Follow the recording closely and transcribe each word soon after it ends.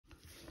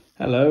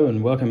Hello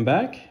and welcome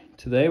back.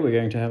 Today we're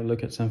going to have a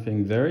look at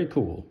something very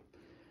cool.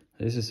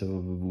 This is a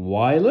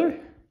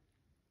Wyler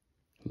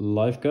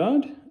Life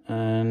guard,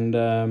 and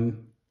I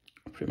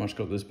pretty much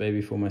got this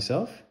baby for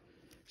myself.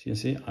 As you can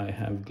see, I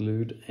have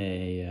glued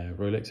a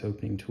Rolex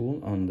opening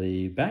tool on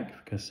the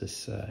back because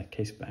this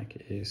case back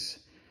is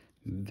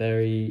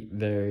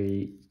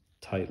very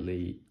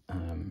tightly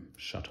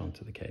shut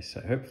onto the case.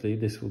 So hopefully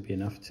this will be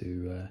enough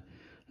to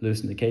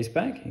loosen the case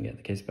back and get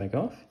the case back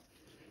off.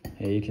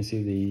 Here you can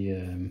see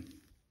the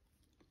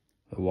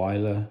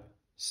Wyler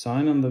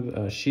sign on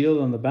the shield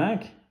on the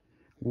back,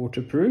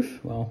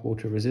 waterproof, well,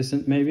 water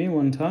resistant maybe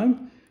one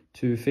time,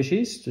 2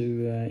 fishies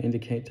to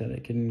indicate that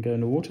it can go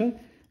in the water,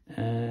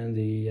 and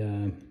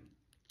the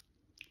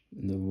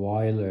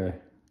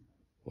Wyler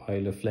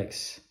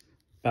Flex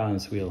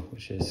balance wheel,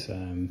 which is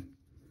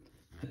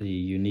the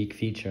unique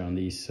feature on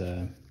these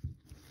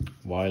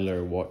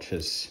Wyler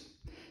watches.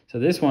 So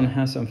this one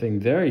has something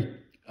very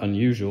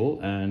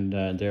unusual and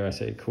dare I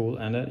say cool,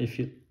 and that if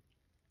you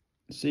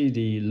see,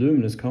 the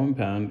luminous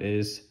compound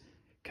is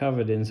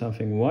covered in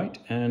something white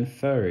and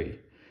furry.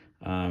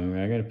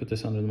 We're going to put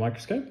this under the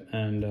microscope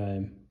and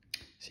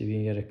see if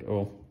you can get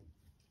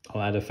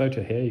I'll add a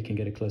photo here, you can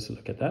get a closer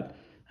look at that,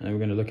 and then we're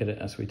going to look at it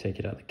as we take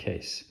it out of the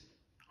case.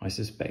 I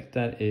suspect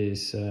that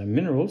is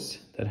minerals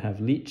that have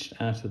leached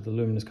out of the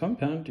luminous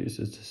compound due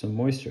to some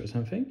moisture or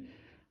something,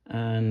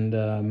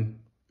 and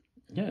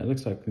yeah, it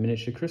looks like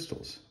miniature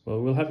crystals.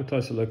 Well, we'll have a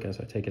closer look as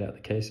I take it out of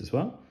the case as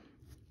well.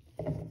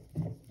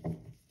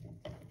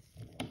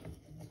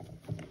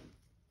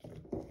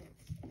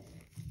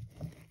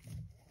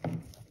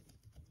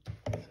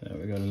 So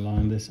we're going to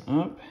line this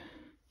up,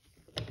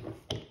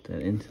 put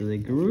that into the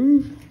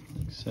groove,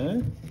 like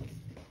so,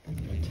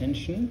 no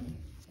tension.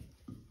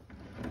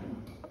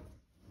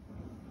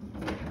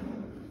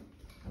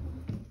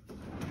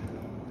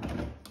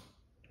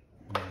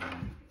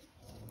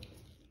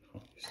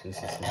 This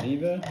is the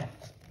lever.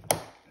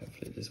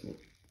 Hopefully this will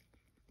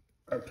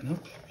open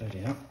up. Bloody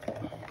hell.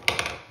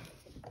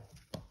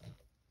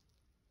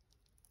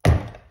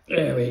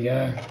 There we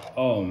go.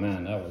 Oh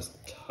man, that was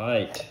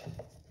tight.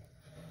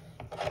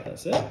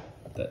 That's it.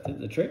 That did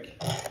the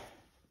trick.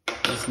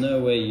 There's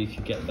no way you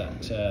could get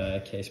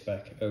that case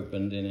back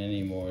opened in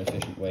any more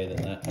efficient way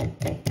than that.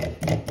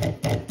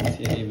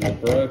 See, it even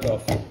broke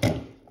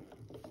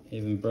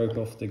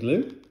off the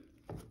glue.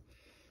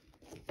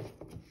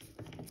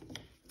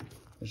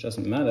 Which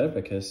doesn't matter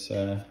because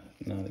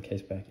now the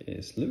case back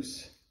is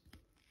loose.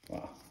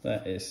 Wow,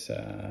 that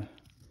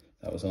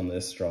was on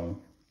there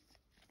strong.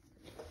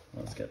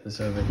 Let's get this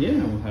over here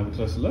and we'll have a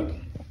closer look.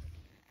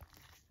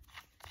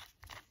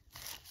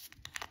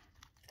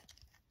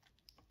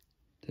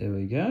 There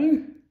we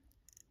go.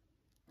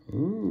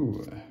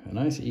 Ooh, a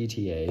nice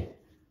ETA.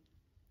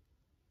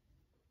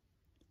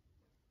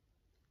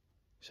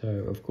 So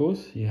of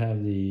course you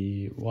have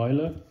the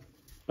Wyler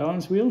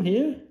balance wheel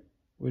here,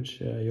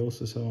 which you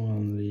also saw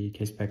on the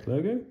case pack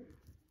logo.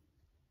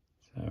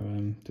 So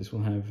this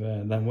will have,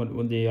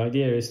 the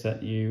idea is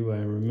that you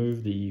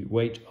remove the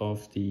weight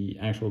of the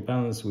actual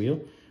balance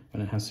wheel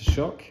when it has a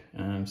shock,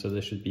 so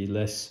there should be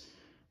less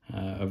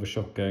of a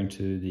shock going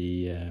to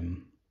the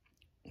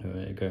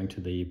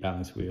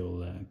balance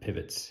wheel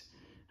pivots.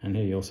 And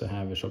here you also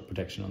have a shock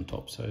protection on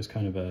top, so it's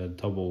kind of a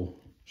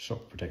double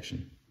shock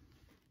protection.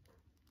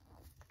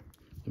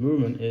 The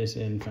movement is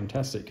in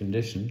fantastic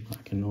condition,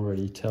 I can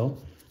already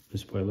tell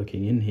just by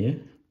looking in here.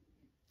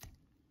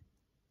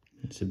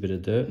 It's a bit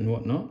of dirt and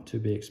whatnot to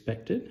be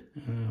expected.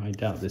 I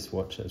doubt this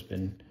watch has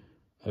been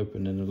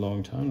opened in a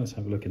long time. Let's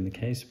have a look in the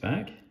case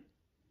back.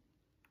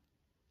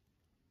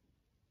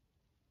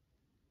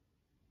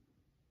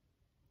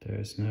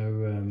 There's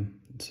no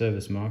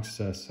service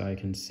marks as I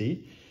can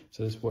see,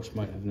 so this watch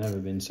might have never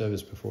been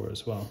serviced before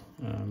as well.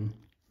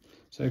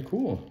 So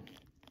cool.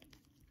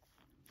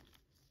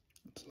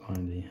 Let's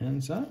line the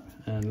hands up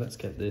and let's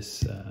get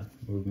this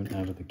movement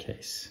out of the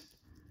case.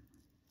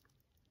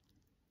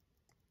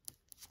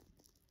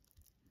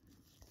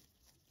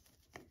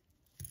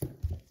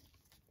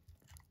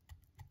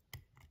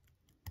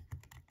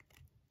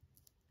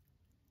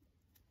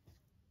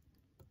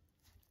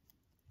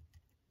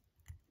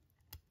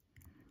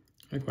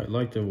 I quite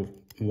like the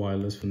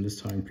Wylers from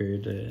this time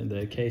period.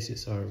 Their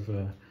cases are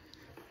of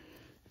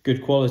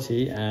good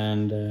quality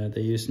and they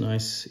use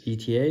nice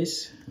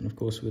ETAs, and of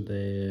course with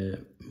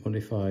the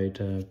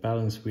modified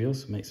balance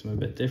wheels makes them a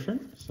bit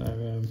different.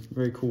 So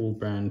very cool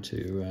brand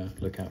to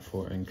look out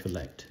for and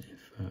collect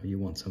if you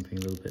want something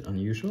a little bit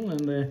unusual,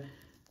 and they're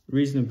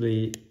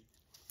reasonably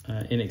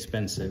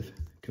inexpensive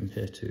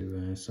compared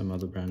to some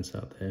other brands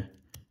out there,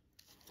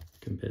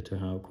 compared to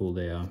how cool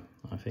they are.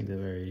 I think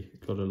they're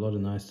got a lot of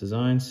nice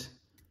designs.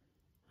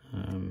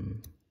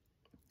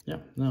 Yeah,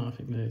 no, I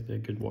think they're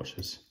good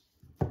watches.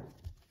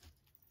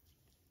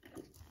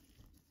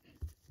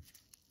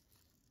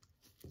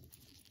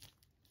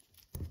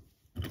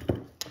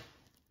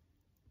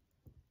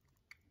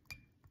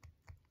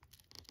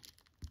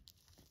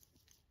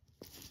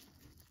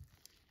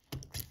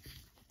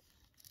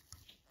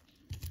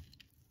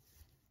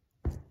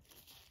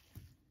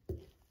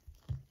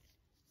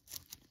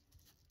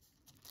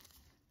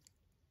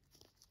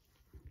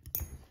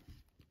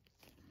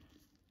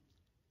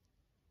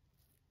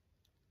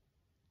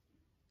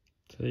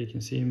 So you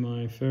can see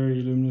my very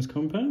luminous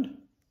compound.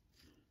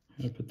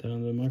 I put that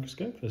under the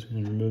microscope. First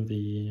we're going to remove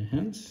the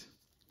hands.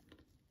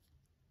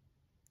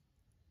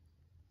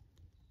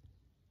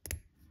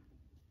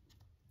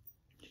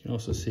 You can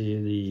also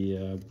see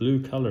the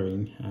blue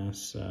colouring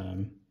as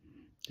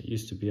it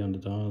used to be on the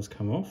dial has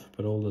come off,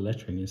 but all the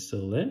lettering is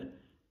still there.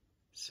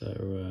 So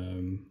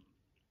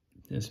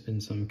there's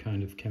been some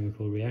kind of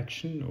chemical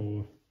reaction,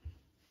 or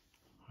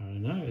I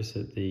don't know, is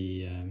it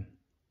the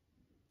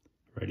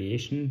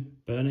radiation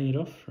burning it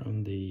off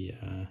from the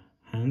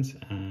hands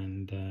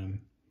and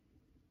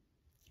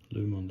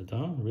lume on the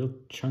dial. Real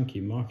chunky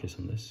markers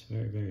on this,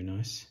 very, very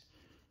nice.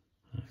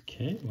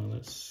 Okay, well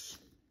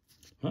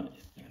I'm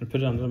going to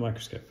put it under the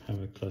microscope,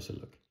 have a closer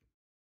look.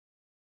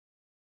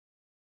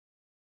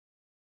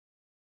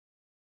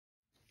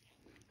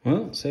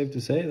 Well, safe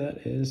to say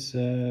that is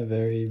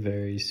very,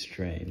 very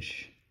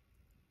strange.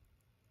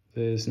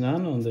 There's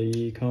none on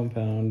the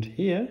compound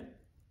here.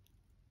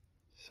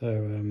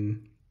 So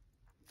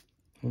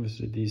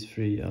obviously these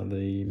three are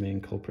the main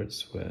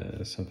culprits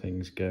where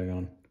something's going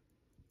on.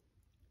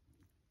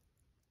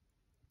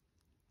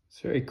 It's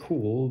very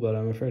cool, but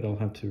I'm afraid I'll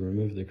have to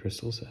remove the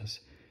crystals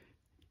as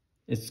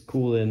it's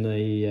cool in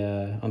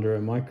the under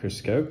a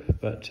microscope,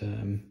 but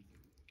it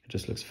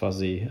just looks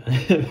fuzzy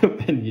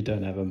when you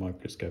don't have a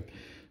microscope.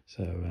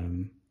 So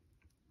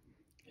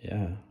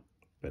yeah,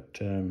 but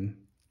very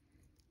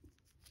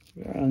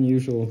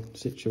unusual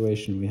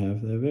situation we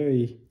have. They're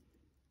very,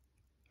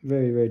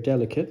 very, very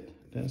delicate.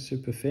 They're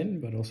super thin,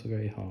 but also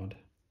very hard.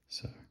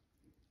 So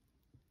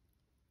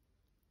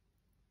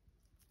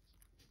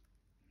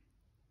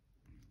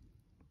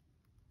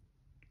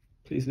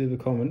please leave a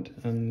comment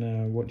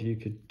on what you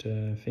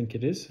could think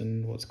it is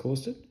and what's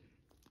caused it.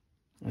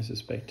 I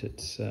suspect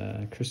it's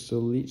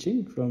crystal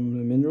leaching from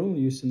a mineral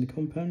used in the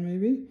compound,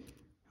 maybe.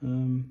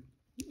 I'm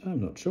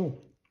not sure.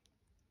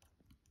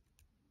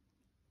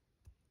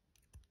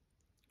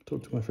 I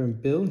talked to my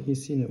friend Bill.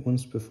 He's seen it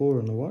once before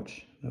on the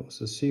watch. That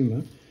was a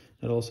Sumo.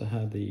 That also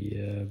had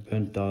the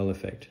burnt dial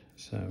effect.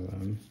 So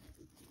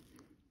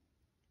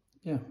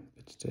yeah,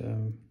 it's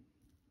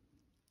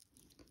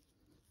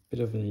bit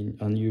of an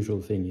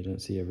unusual thing you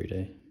don't see every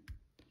day.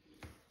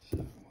 So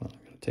well, I'm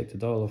going to take the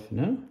dial off for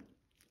now,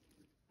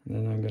 and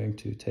then I'm going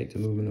to take the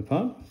movement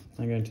apart.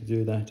 I'm going to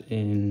do that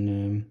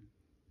in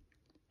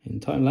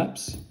time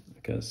lapse,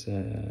 because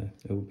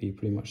it will be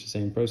pretty much the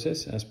same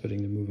process as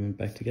putting the movement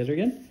back together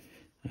again,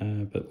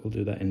 but we'll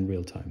do that in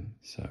real time.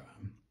 So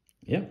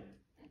yeah.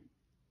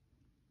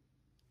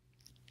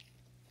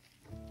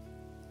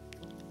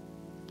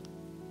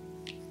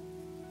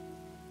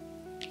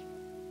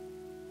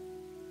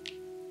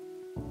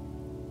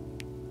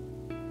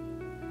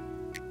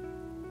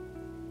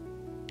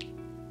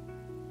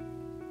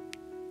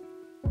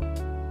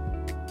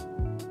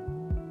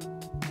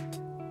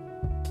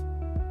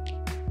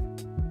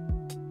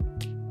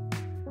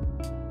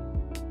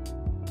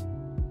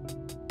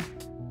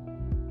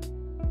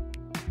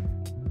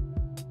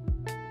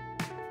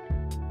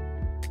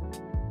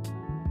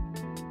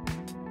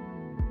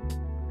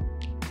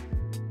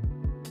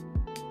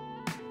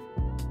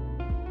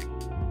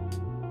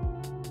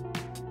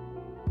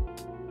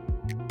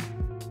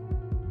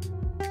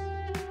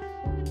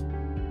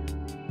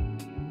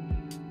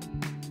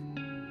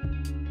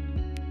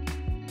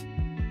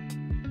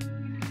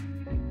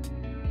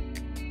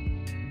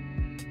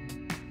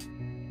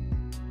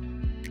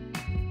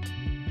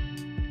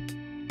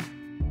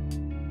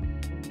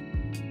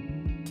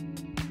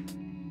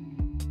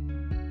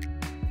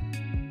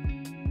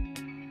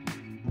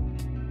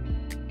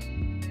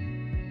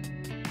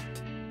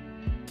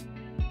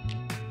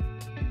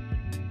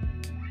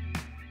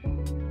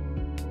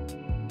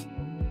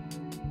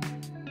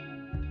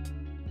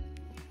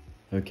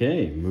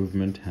 Okay,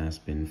 movement has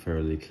been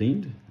thoroughly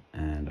cleaned,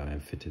 and I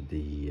have fitted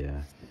the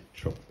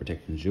shock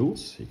protecting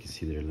jewels. You can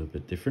see they're a little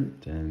bit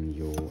different than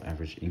your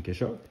average Inca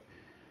shock.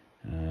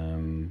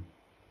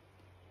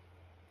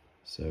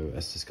 So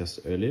as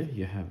discussed earlier,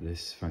 you have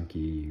this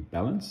funky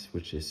balance,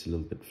 which is a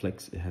little bit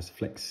flex. It has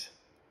flex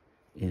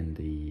in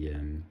the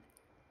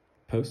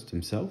posts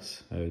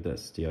themselves. So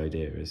that's the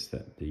idea, is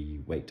that the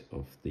weight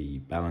of the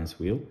balance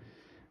wheel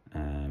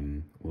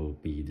will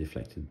be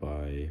deflected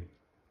by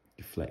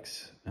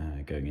flex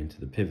going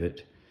into the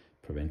pivot,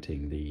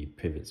 preventing the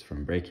pivots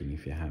from breaking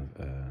if you have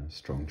a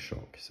strong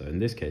shock. So in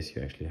this case,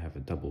 you actually have a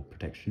double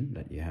protection,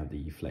 that you have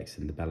the flex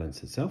in the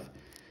balance itself,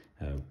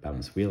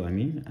 balance wheel I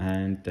mean,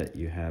 and that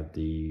you have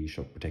the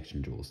shock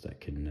protection jewels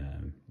that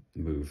can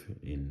move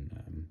in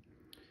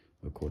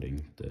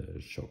according the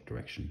shock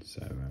direction.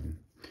 So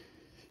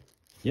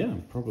yeah,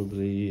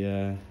 probably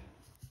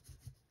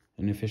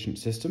an efficient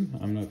system.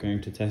 I'm not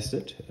going to test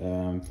it,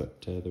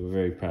 but they were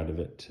very proud of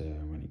it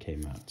when it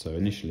came out. So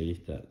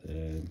initially, that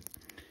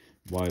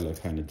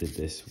Wyler kind of did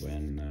this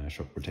when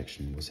shock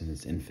protection was in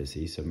its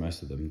infancy. So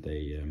most of them,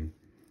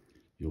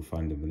 you'll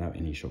find them without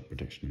any shock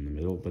protection in the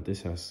middle. But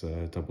this has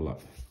double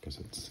up because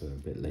it's a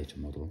bit later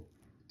model.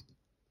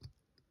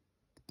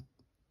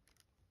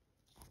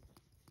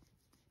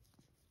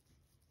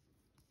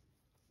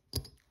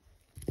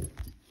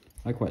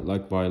 I quite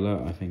like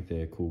Wyler. I think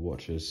they're cool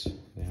watches.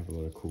 They have a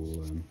lot of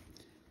cool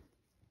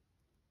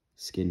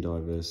skin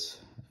divers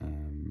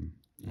and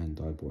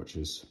dive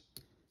watches.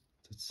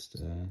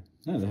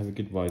 No, they have a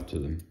good vibe to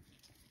them.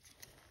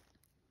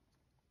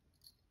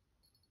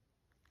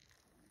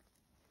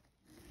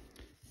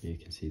 Here you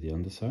can see the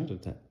underside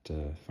of that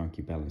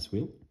funky balance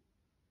wheel.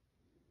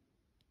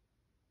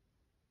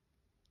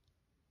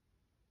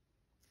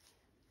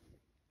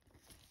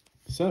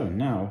 So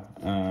now,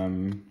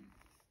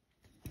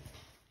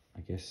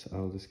 I guess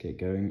I'll just get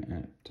going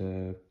at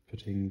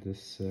putting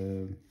this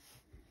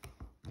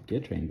gear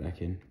train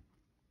back in.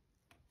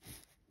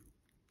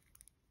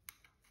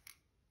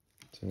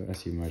 So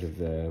as you might have,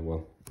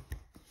 well,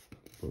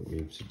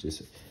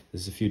 this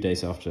is a few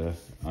days after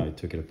I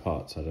took it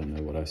apart, so I don't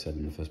know what I said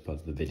in the first part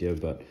of the video,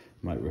 but I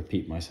might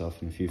repeat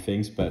myself in a few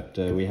things. But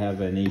we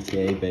have an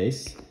ETA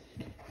base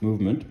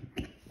movement,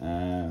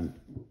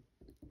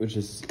 which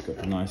has got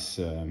a nice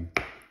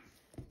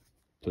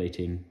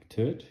plating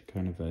to it,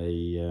 kind of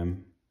a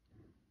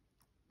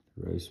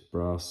rose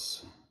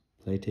brass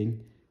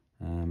plating.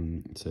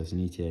 So it's an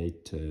ETA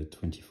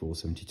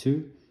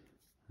 2472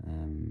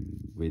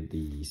 with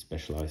the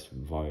specialized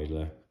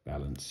Wyler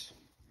balance.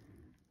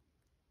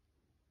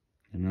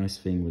 The nice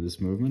thing with this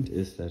movement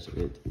is that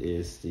it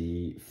is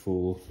the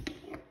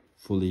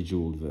fully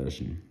jeweled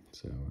version.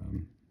 So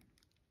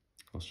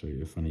I'll show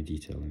you a funny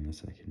detail in a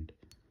second.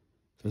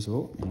 First of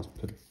all, let's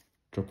put a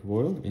drop of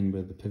oil in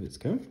where the pivots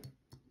go.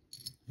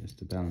 Here's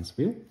the balance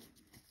wheel,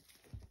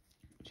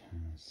 which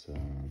has,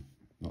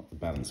 not the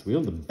balance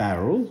wheel, the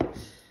barrel.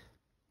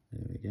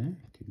 There we go, you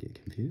can get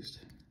confused.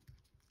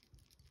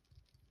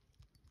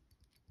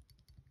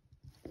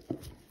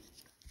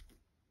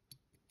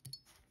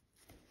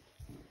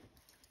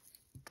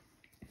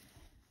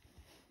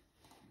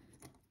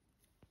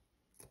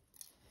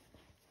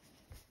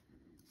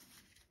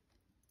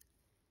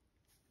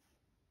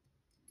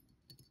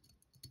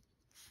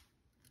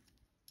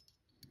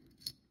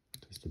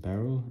 The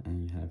barrel,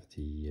 and you have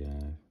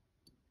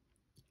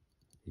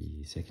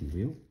the second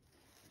wheel.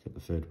 Got the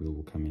third wheel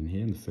will come in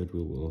here, and the third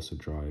wheel will also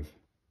drive,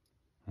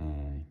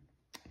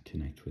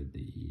 connect with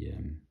the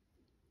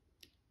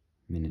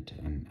minute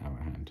and hour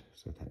hand,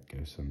 so that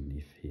goes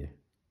underneath here.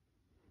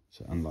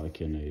 So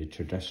unlike in a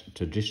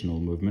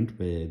traditional movement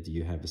where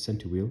you have a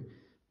center wheel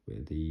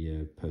where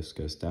the post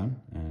goes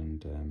down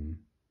and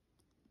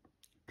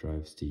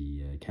drives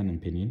the cannon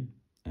pinion,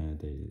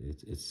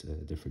 it's a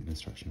different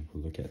construction.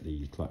 We'll look at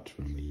the clutch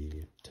when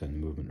we turn the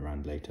movement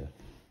around later.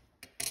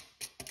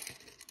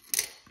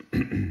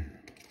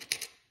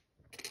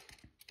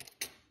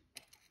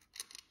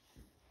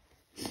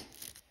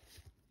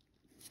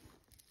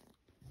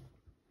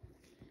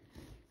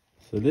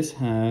 So this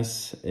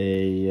has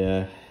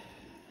a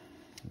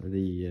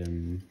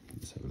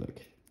let's have a look.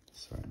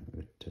 Sorry,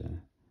 but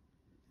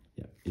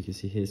yeah, you can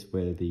see here's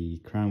where the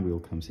crown wheel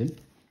comes in.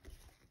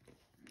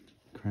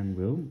 Crown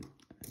wheel.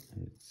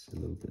 It's a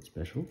little bit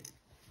special.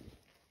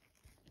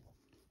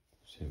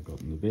 So I've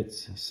gotten the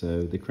bits.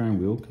 So the crown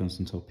wheel comes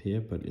on top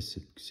here, but it's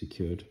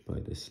secured by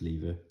this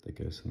lever that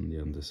goes on the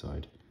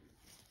underside.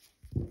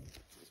 So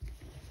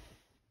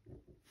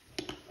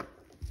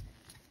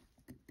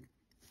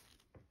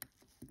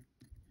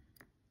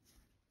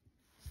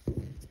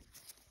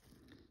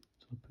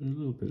I'll put a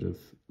little bit of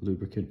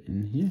lubricant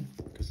in here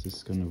because this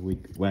is going to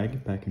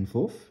wag back and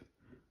forth.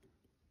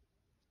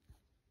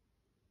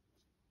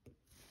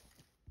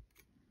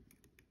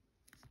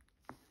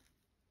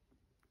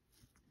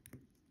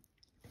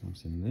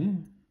 Comes in there.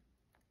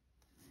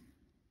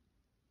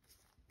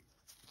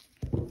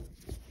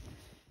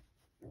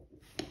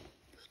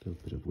 Just a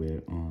little bit of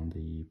wear on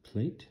the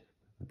plate,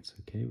 but that's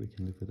okay, we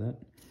can live with that.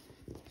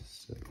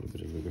 Just a little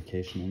bit of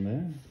lubrication on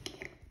there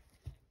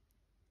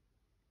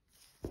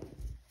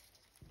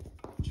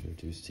to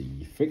reduce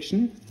the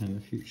friction in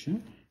the future.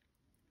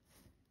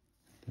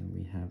 Then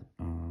we have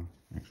our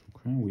actual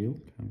crown wheel,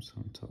 comes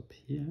on top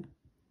here.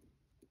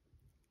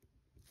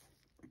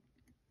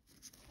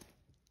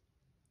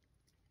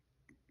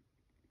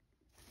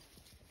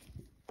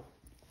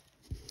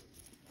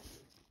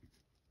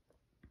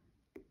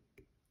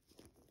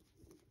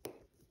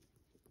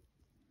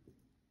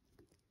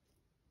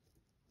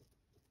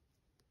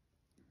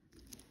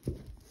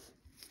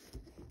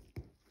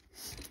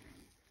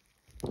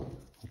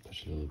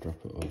 A little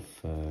drop of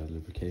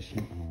lubrication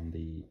on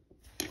the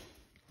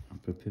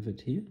upper pivot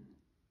here.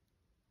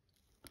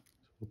 So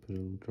we'll put a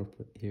little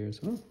drop here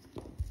as well.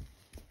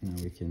 Now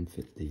we can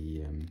fit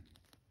the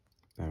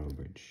barrel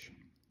bridge.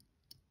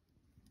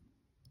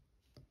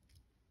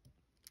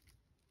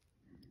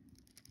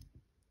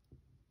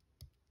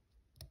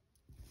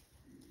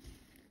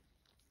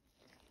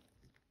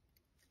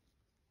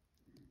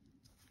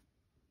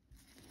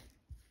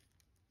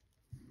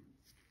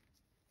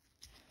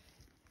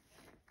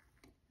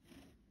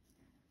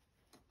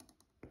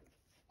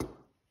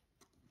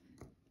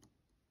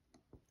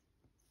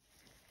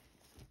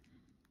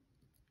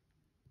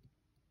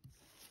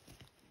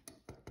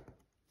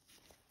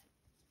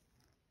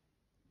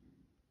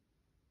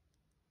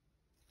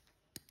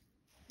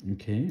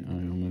 Okay, I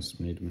almost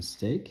made a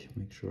mistake.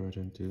 Make sure I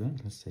don't do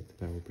that. Let's take the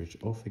barrel bridge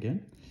off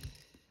again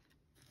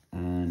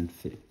and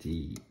fit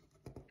the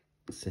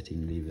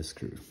setting lever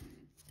screw.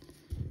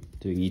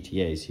 Doing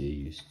ETAs, you're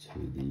used to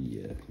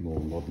the more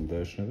modern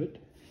version of it,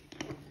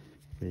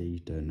 where you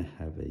don't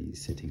have a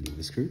setting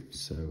lever screw,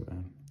 so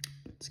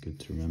it's good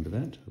to remember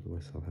that,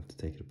 otherwise I'll have to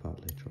take it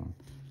apart later on.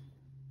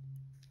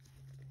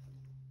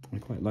 I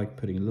quite like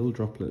putting a little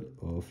droplet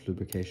of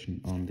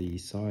lubrication on the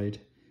side,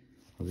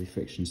 or the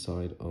friction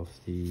side of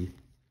the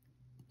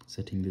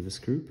setting lever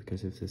screw,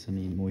 because if there's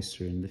any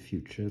moisture in the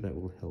future, that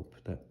will help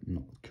that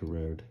not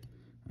corrode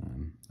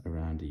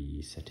around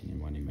the setting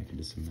and winding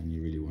mechanism, and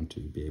you really want to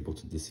be able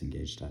to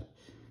disengage that,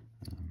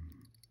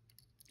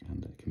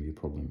 and that can be a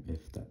problem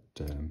if that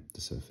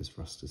the surface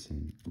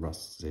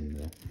rusts in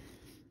there.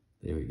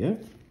 There we go.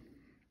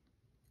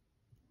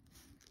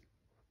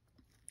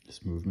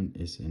 This movement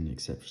is in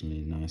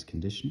exceptionally nice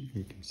condition.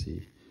 You can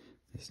see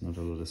there's not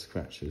a lot of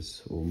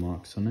scratches or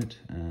marks on it,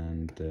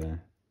 and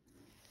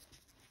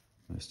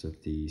most of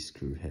the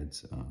screw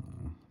heads are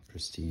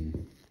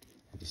pristine.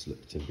 They just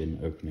look to have been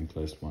opened and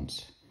closed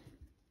once.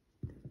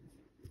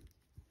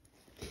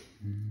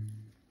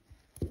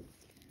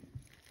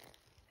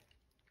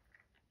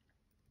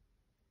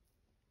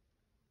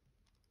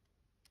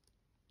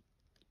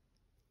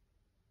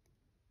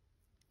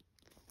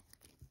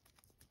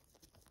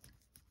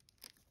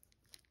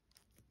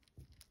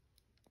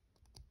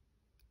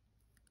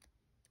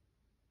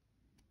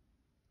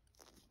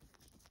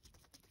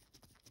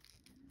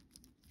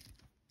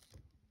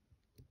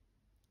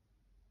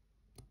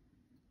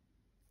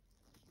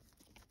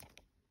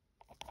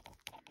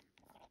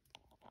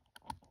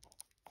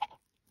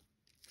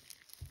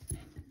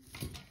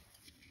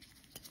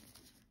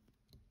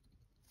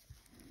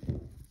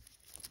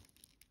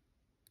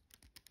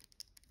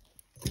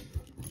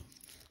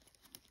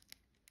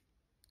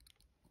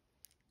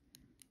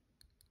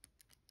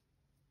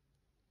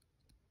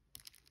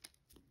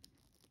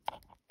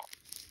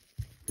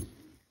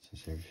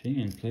 Everything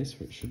in place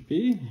where it should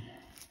be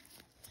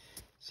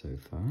so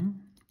far.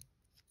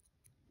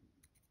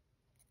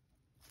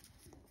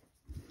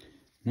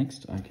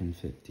 Next I can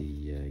fit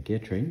the gear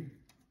train,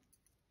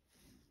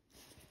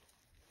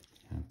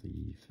 have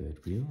the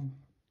third wheel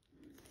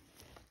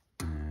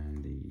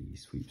and the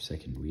sweep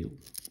second wheel.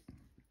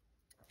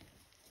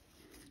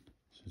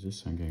 So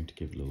this I'm going to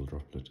give a little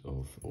droplet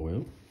of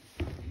oil,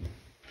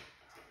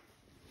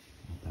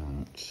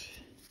 about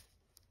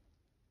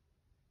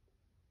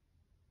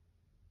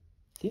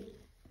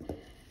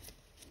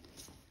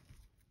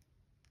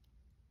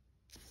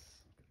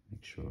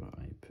make sure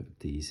I put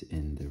these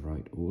in the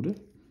right order.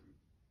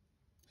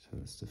 So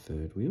that's the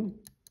third wheel,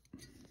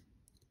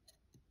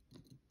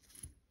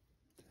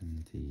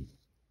 then the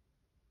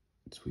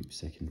sweep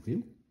second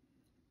wheel,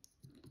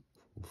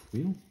 fourth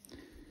wheel,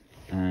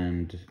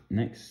 and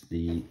next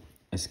the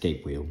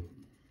escape wheel.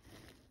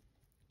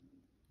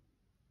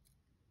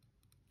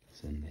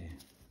 It's in there.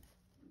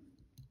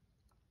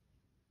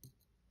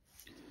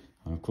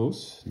 And of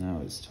course,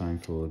 now it's time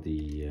for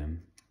the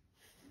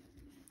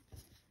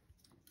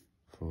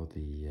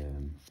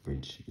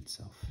bridge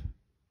itself,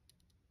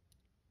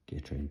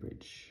 gear train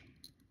bridge.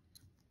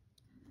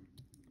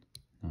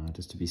 Now,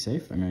 just to be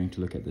safe, I'm going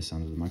to look at this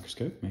under the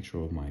microscope, make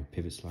sure all my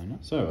pivots line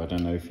up. So I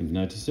don't know if you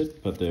noticed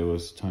it, but there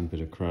was a tiny bit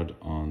of crud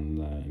on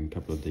in a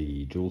couple of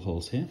the jewel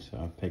holes here, so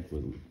I pegged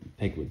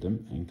with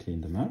them and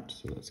cleaned them out,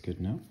 so that's good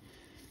now.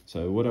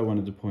 So what I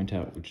wanted to point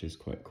out, which is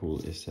quite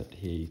cool, is that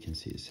here you can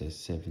see it says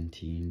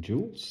 17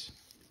 joules.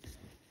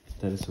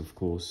 That is of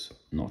course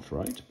not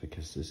right,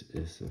 because this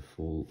is a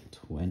full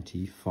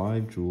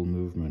 25 joule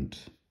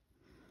movement.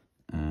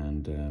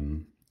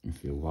 And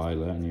if you're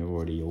Wyler and you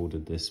already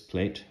ordered this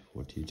plate,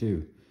 what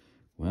do?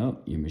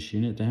 Well, you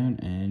machine it down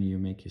and you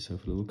make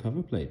yourself a little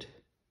cover plate.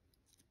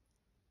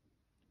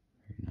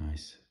 Very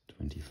nice,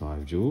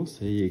 25 joules,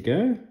 there you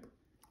go.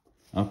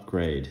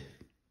 Upgrade.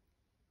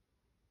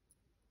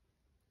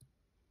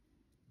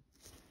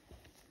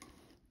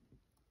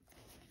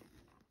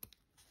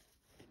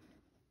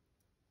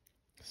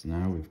 So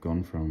now we've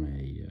gone from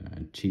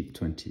a cheap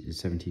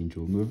 17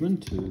 joule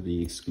movement to the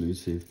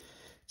exclusive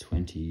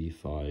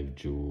 25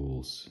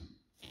 joules.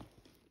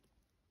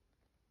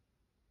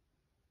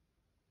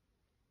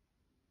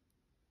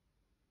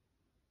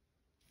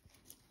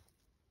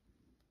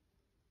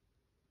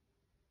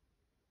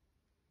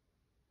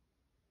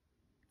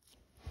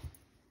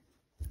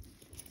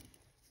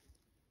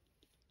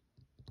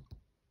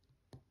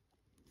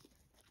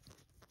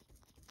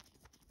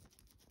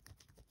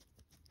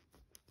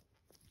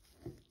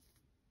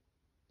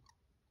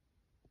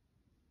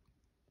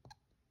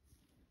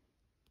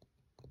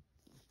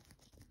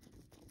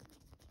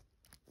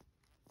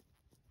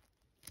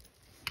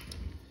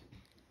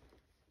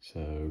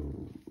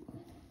 So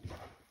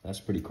that's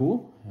pretty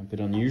cool, a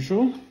bit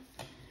unusual,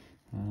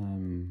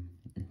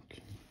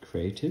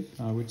 creative,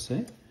 I would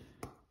say.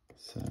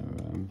 So,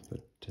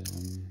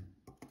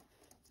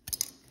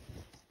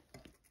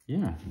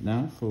 yeah,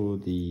 now for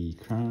the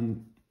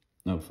crown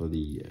no, for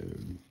the,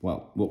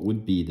 well, what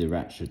would be the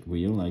ratchet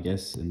wheel. I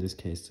guess in this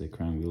case the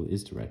crown wheel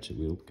is the ratchet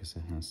wheel because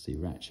it has the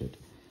ratchet.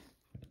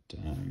 But,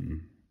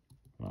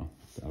 well,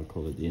 I'll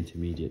call it the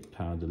intermediate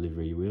power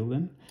delivery wheel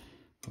then,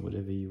 or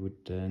whatever you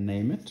would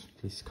name it.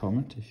 Please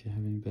comment if you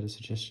have any better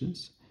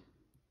suggestions.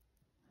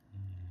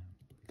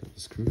 Got the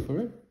screw for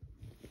it.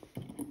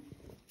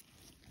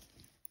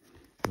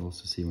 You'll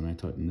also see when I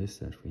tighten this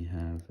that we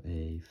have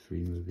a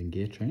free moving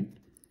gear train,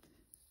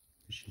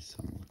 which is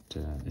somewhat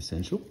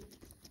essential.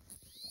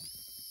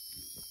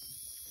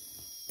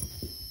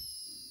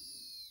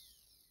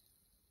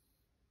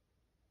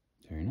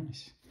 Very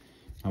nice.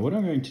 Now what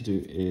I'm going to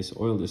do is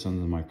oil this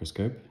under the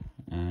microscope,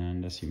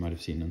 and as you might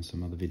have seen in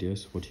some other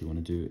videos, what you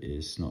want to do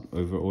is not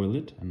over oil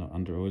it and not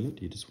under oil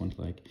it. You just want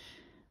like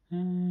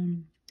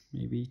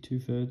maybe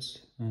 2/3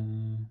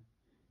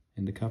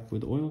 in the cup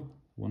with oil,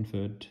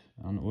 1/3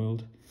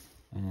 unoiled,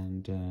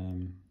 and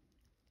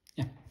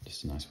yeah,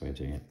 just a nice way of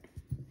doing it.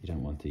 You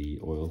don't want the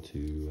oil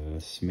to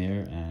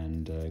smear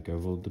and go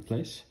all over the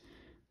place,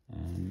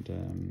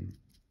 and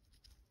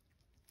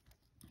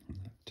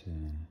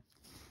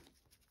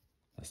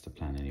that's the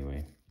plan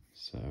anyway.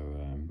 So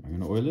I'm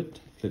going to oil it,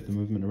 flip the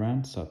movement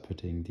around, start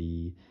putting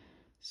the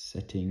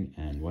setting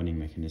and winding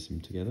mechanism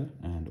together,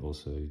 and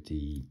also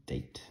the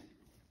date.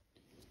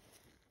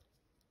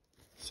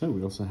 So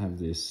we also have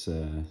this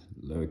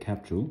lower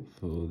capsule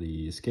for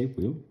the escape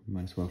wheel.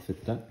 Might as well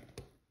fit that.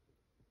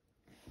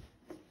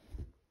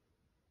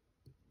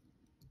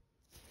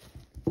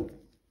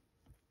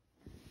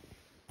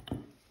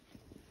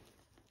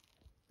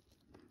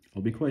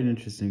 It'll be quite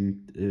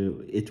interesting.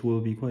 It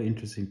will be quite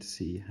interesting to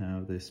see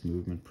how this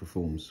movement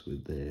performs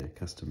with their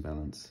custom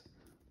balance,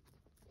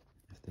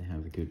 if they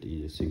have a good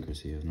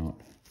idiosyncrasy or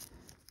not.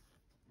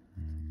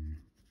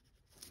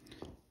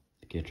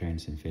 The gear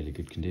train's in fairly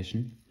good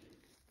condition.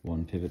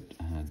 One pivot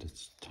had a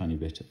tiny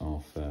bit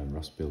of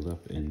rust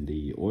buildup in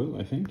the oil,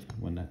 I think,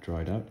 when that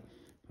dried out.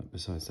 But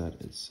besides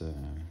that, it's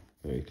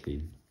very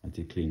clean. I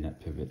did clean that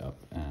pivot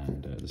up,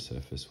 and the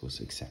surface was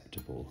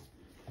acceptable.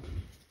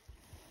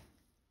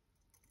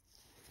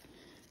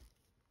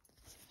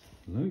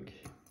 Look.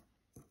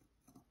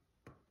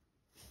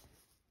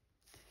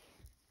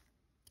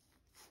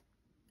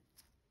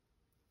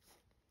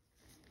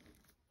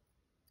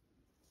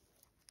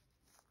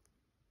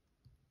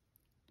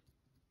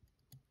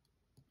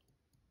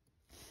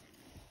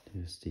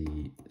 There's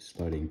the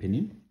sliding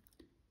pinion,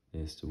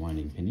 there's the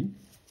winding pinion.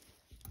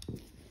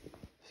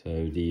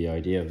 So the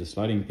idea of the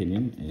sliding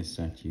pinion is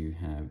that you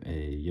have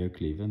a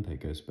yoke lever that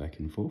goes back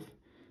and forth,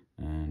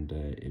 and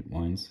it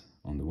winds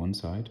on the one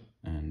side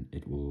and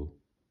it will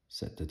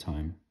set the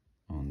time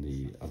on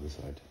the other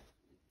side.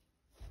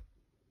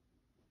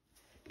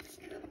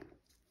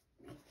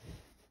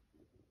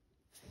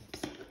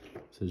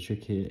 So the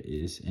trick here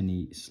is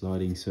any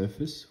sliding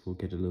surface will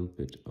get a little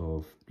bit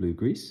of blue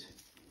grease.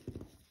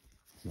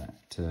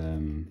 That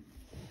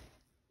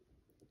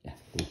yeah,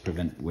 will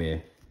prevent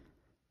wear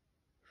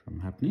from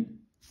happening.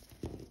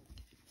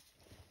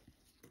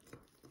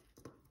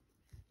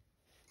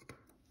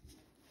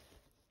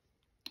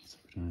 So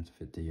we don't have to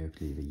fit the yoke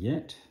lever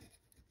yet.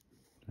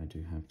 I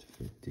do have to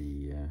fit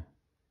the,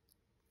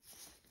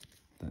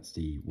 that's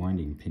the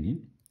winding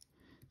pinion.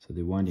 So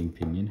the winding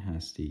pinion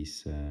has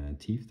these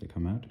teeth that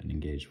come out and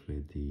engage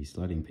with the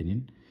sliding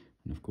pinion.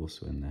 And of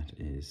course, when that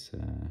is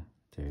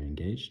they're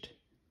engaged,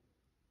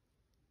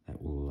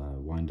 that will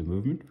wind the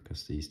movement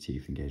because these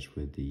teeth engage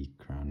with the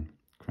crown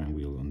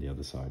wheel on the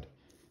other side.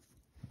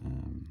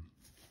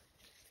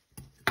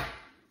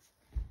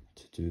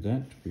 To do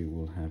that, we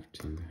will have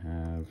to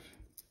have,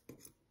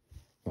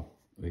 well,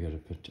 we got to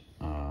put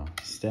our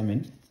stem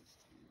in.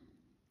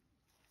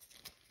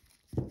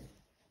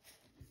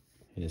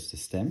 Here's the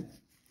stem,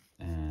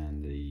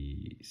 and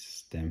the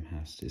stem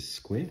has this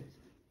square,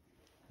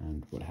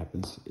 and what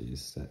happens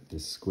is that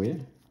this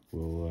square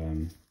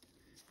will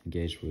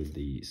engage with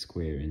the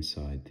square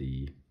inside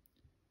the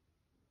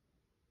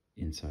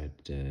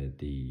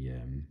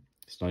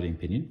sliding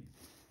pinion.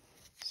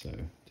 So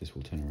this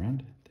will turn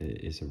around. There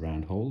is a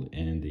round hole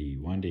in the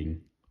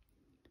winding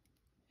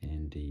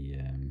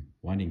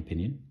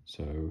pinion.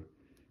 So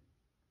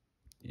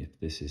if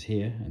this is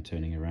here and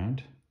turning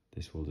around,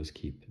 this will just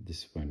keep,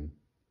 this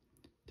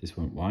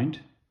won't wind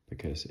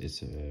because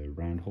it's a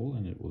round hole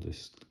and it will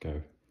just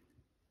go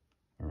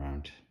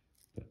around.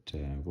 But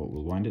what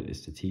will wind it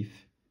is the teeth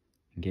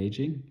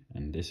engaging,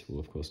 and this will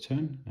of course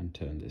turn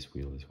this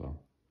wheel as well.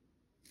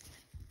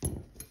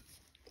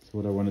 So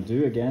what I want to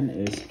do again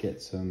is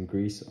get some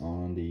grease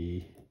on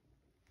the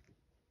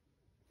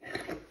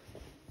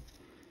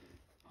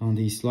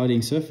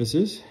sliding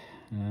surfaces.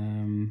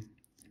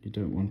 You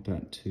don't want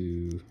that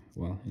to,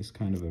 well, it's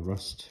kind of a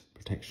rust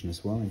protection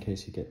as well, in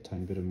case you get a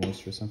tiny bit of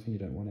moisture or something. You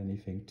don't want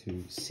anything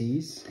to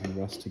seize and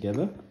rust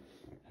together.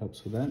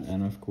 Helps with that,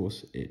 and of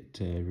course it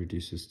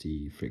reduces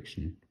the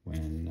friction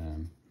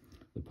when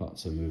the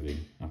parts are moving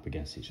up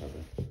against each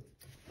other.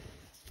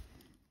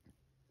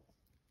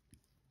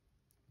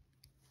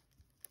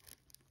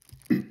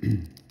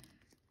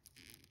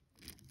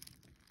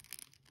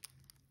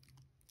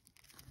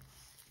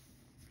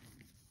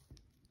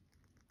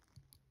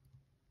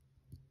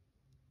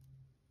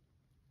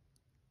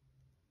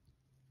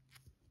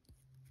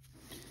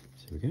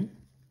 we go.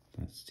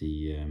 That's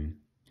the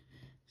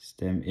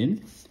stem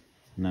in.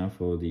 Now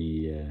for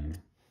the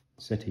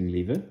setting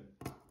lever.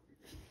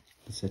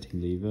 The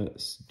setting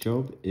lever's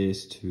job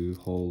is to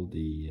hold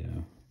the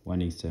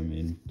winding stem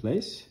in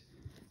place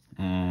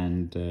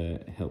and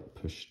help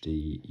push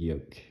the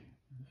yoke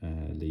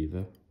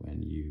lever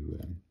when you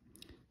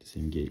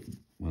disengage.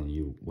 Well,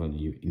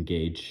 you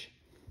engage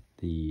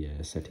the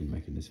setting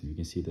mechanism. You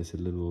can see there's a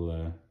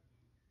little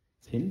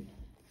pin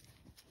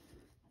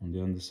on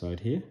the underside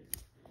here.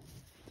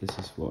 This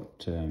is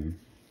what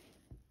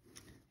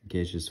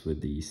engages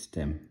with the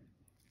stem.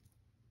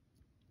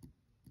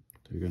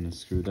 So we're going to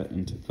screw that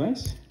into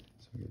place.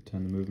 So we're going to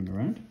turn the movement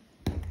around.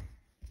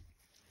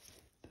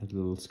 That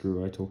little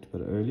screw I talked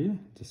about earlier,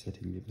 the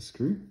setting lever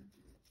screw.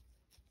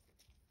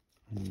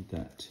 I need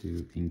that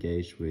to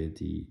engage with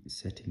the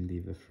setting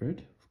lever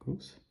thread, of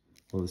course,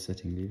 or the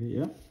setting lever,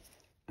 yeah,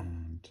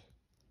 and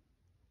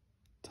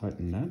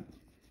tighten that.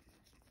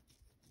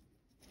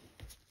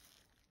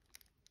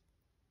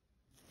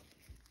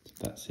 So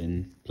that's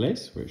in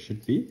place where it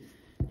should be.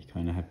 You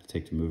kind of have to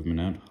take the movement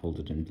out, hold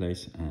it in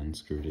place, and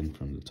screw it in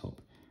from the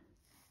top.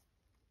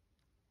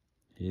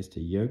 Here's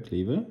the yoke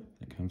lever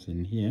that comes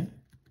in here,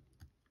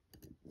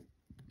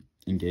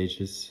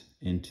 engages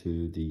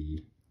into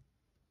the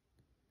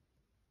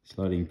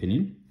sliding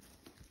pinion.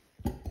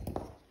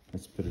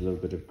 Let's put a little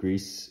bit of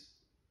grease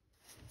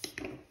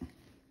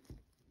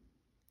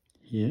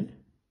here.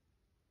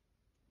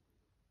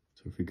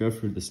 So if we go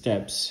through the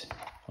steps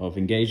of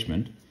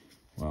engagement,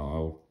 well,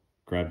 I'll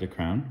grab the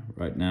crown.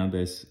 Right now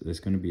there's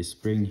going to be a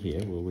spring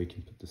here where we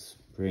can put the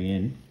spring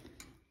in.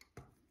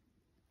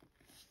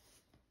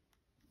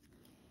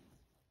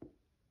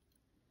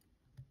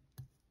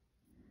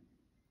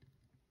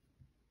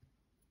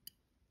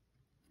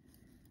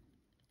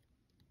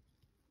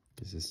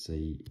 This is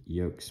the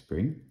yoke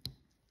spring.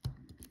 So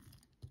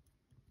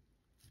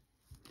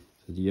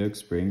the yoke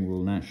spring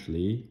will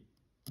naturally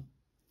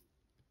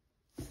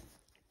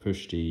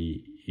push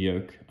the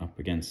yoke up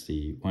against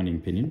the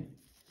winding pinion,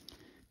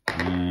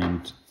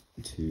 and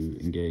to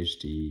engage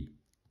the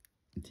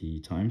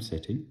time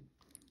setting,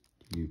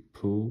 you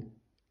pull.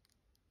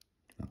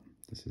 Oh,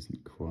 this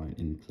isn't quite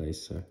in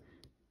place, so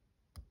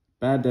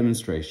bad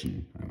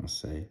demonstration, I must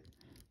say.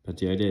 But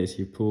the idea is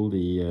you pull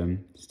the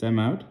stem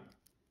out,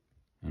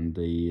 and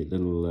the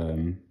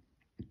little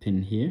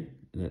pin here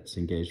that's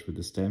engaged with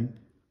the stem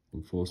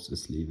will force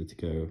this lever to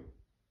go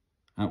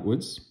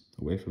outwards,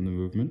 away from the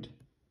movement.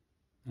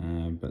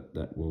 But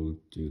that will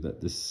do that.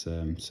 This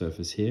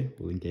surface here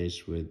will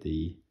engage with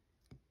the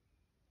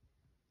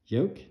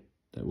yoke.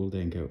 That will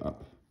then go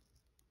up,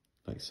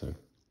 like so.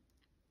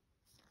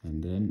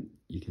 And then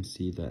you can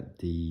see that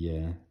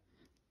the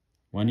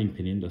winding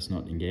pinion does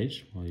not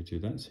engage while you do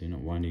that, so you're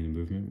not winding the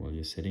movement while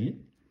you're setting it.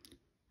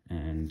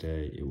 And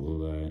it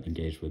will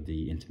engage with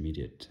the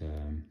intermediate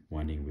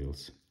winding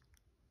wheels.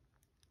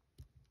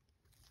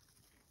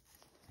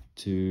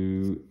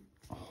 To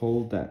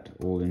hold that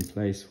all in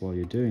place while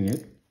you're doing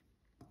it,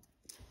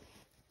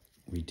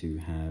 we do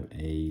have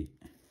a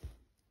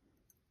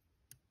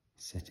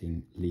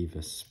setting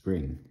lever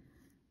spring.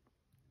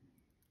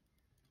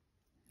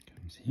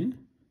 Comes here.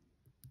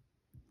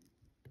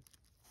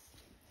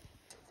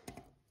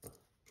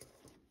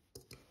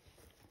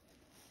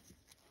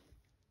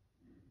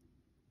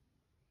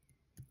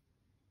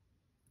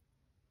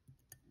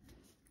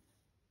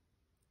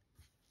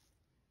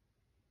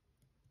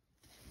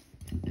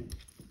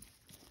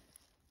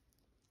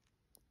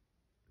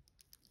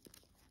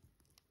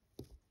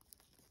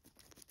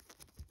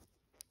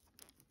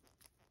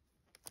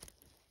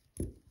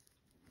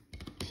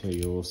 So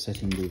your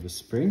setting lever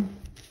spring,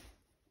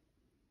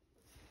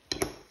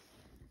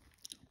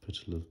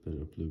 put a little bit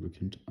of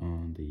lubricant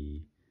on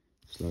the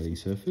sliding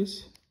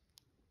surface.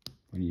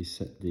 When you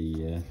set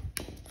the,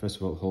 first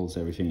of all, it holds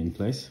everything in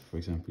place, for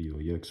example your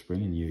yoke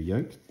spring and your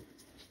yoke.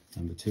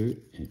 Number two,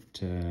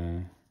 it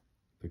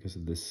because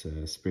of this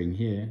spring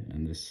here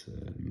and this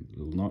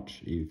little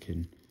notch, you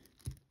can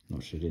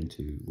notch it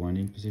into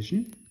winding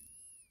position,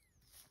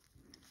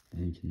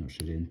 and you can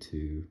notch it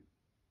into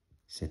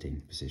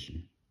setting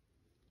position.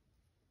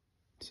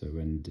 So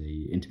when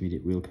the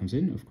intermediate wheel comes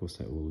in, of course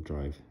that will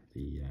drive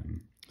the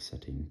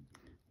setting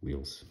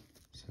wheels.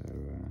 So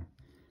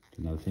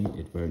another thing,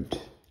 it won't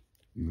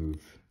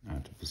move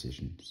out of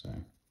position. So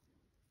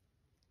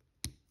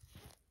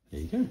there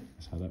you go,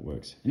 that's how that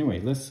works.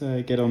 Anyway, let's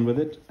get on with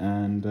it,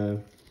 and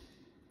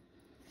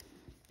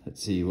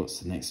let's see what's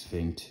the next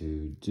thing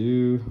to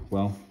do.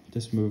 Well,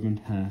 this movement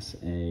has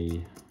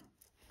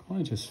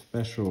quite a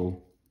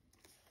special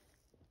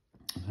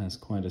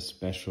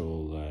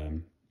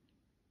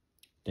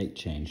date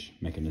change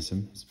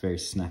mechanism. It's very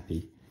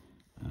snappy,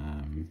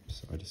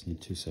 so I just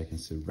need 2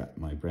 seconds to wrap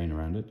my brain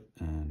around it,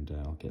 and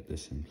I'll get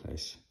this in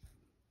place.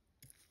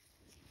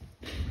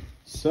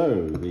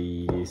 So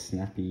the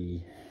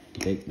snappy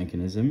date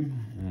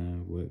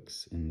mechanism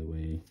works in the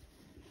way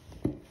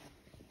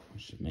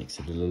which makes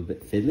it a little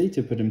bit fiddly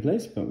to put in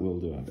place, but we'll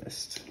do our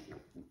best.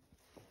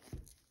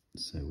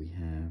 So we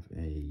have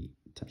a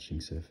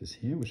touching surface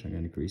here which I'm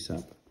going to grease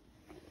up.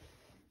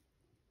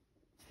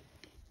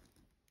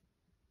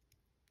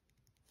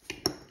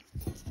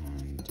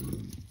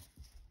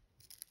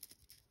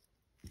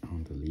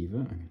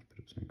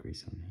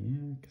 grease on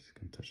here because it's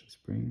going to touch the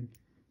spring.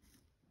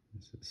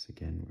 This is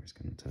again where it's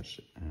going to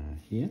touch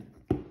here.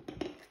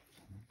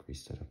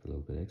 Grease that up a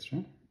little bit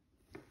extra.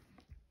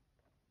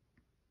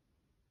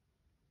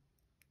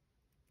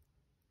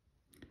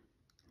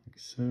 Like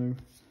so.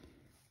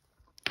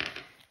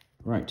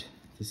 Right,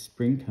 the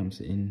spring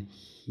comes in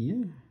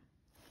here.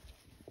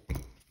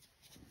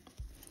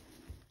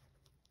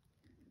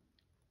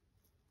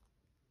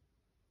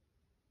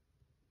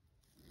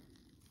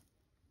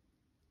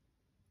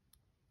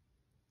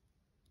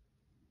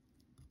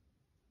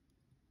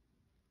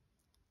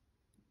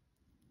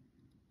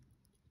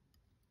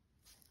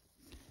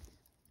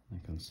 There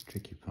comes the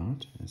tricky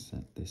part, is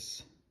that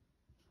this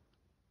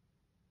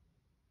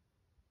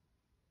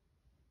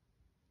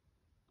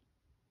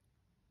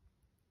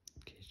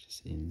gauge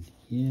is in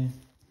here.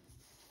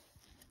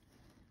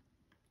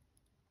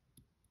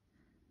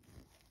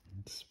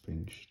 And the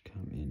spring should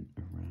come in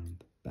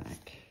around the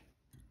back.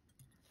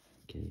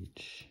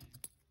 Gauge.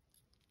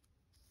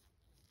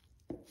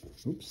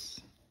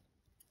 Oops.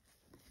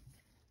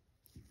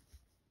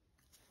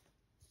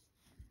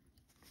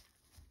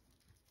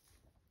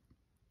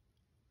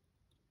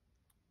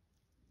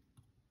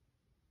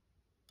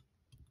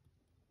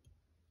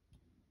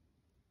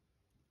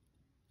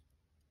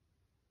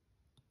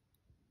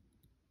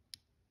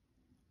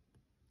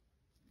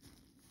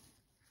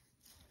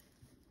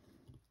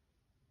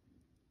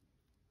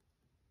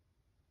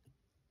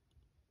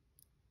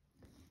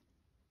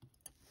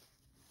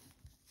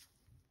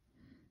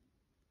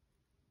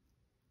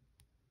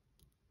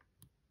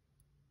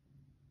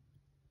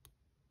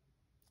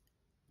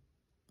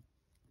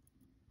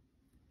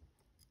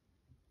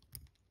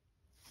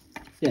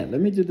 Yeah,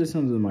 let me do this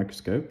under the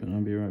microscope and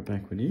I'll be right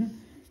back with you.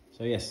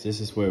 So yes, this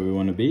is where we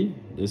want to be.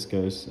 This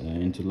goes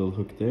into a little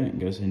hook there, it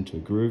goes into a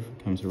groove,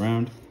 comes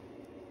around.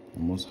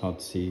 Almost hard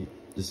to see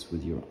this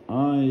with your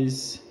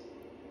eyes.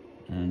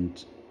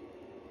 And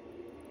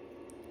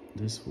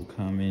this will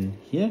come in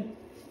here.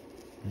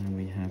 And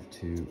we have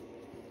to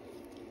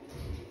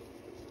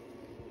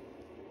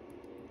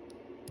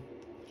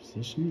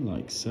position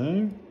like so.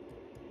 And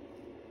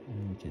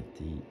we get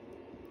the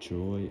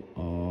joy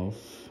of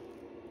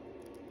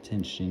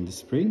tensioning the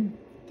spring.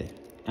 There,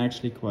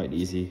 actually quite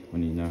easy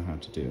when you know how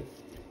to do it.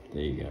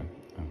 There you go.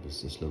 I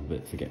was just a little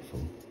bit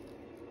forgetful.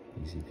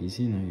 Easy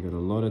peasy. Now you've got a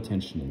lot of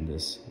tension in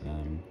this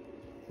when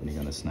you're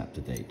going to snap the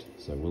date.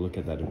 So we'll look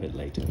at that a bit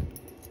later.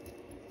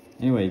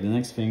 Anyway, the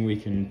next thing we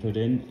can put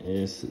in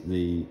is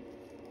the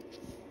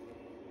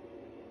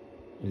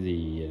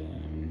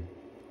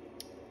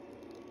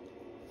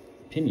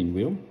pinion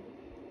wheel.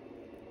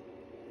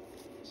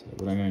 So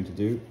what I'm going to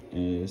do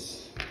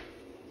is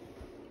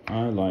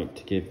I like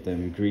to give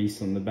them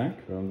grease on the back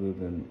rather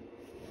than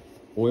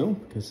oil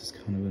because it's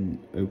kind of an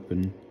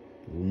open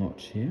little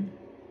notch here.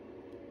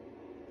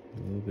 A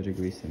little bit of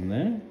grease in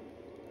there.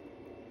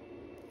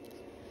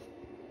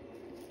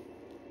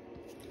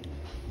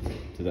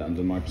 Do that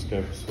under the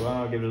microscope as well.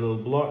 I'll give it a little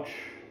blotch.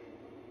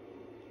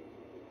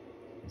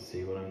 Let's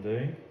see what I'm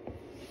doing.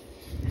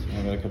 So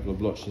I've got a couple of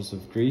blotches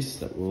of grease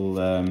that will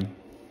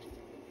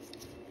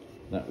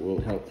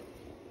help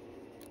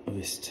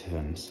this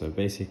turn. So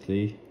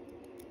basically,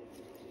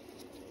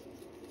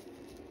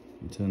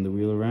 you turn the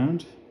wheel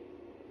around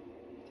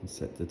and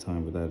set the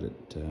time without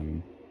it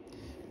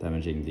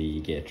damaging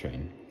the gear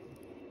train.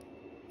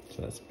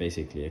 So that's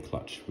basically a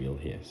clutch wheel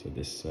here. So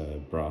this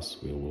brass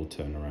wheel will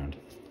turn around.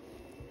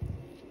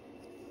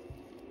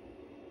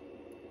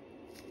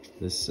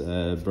 This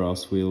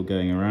brass wheel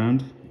going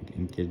around,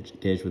 you can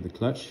gauge with the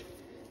clutch,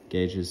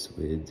 gauges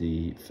with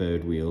the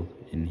third wheel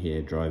in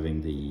here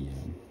driving the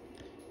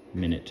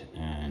minute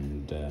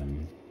and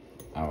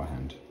hour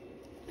hand.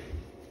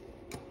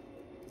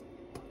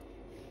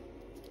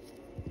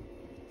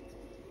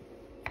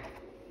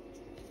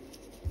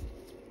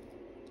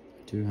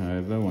 I do,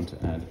 however, want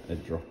to add a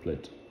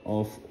droplet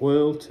of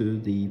oil to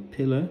the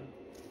pillar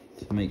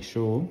to make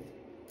sure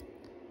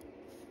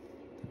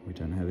that we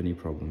don't have any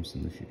problems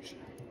in the future.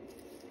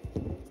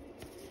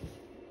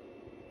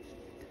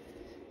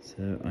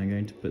 So I'm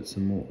going to put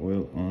some more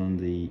oil on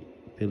the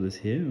pillars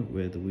here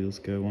where the wheels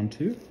go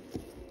onto.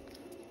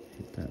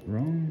 Hit that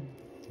wrong.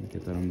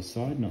 Get that on the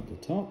side, not the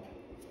top.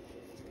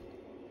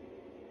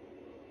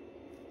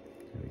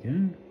 There we go.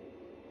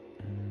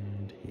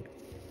 And here.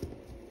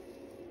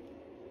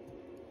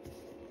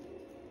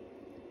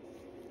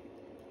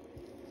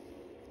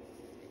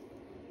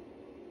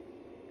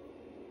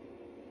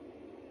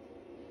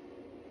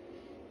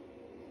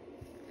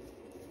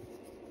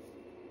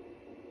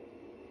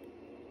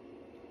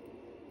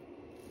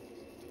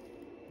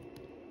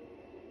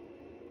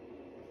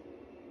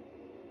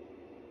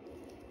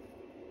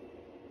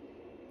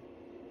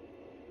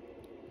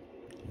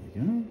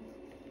 Go.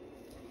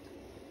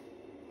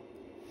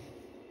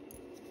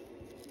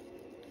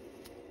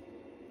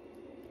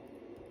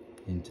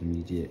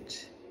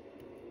 Intermediate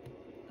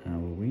hour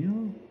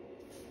wheel.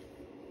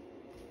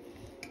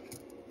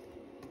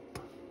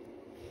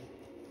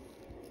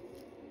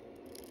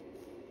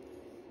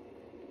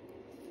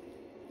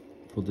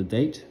 For the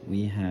date,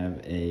 we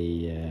have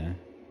a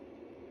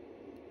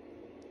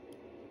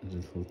a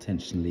little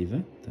tension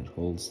lever that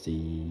holds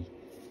the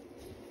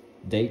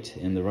date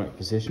in the right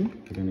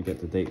position. We're going to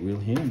get the date wheel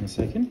here in a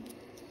second.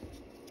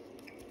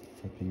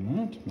 Prepping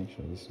that, make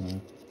sure there's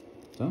no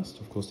dust.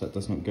 Of course that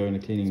does not go in a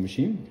cleaning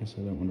machine because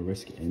I don't want to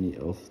risk any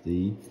of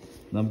the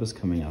numbers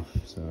coming off.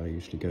 So I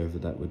usually go over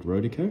that with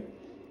Rodico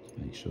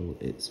to make sure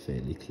it's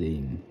fairly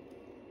clean.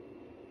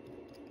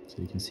 So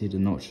you can see the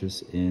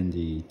notches in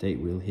the date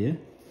wheel here.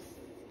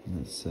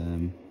 Let's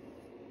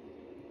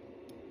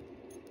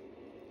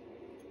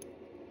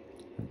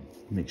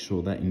make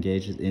sure that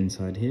engages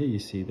inside here. You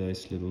see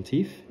those little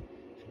teeth.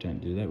 If you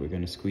don't do that, we're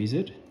going to squeeze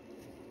it.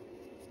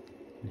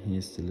 And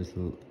here's the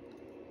little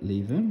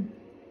lever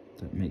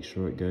that makes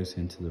sure it goes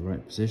into the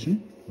right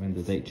position when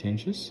the date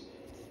changes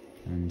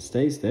and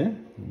stays there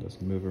and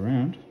doesn't move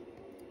around.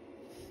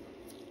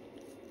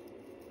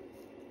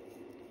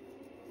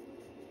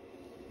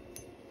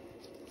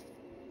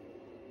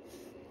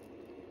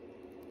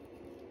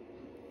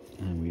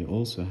 And we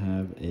also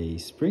have a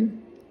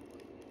spring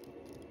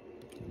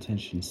that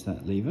tensions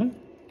that lever,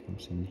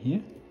 comes in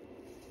here.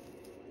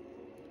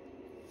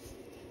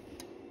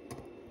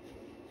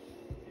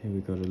 Here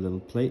we've got a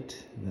little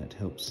plate that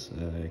helps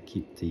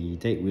keep the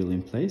date wheel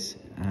in place,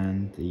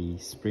 and the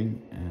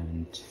spring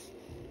and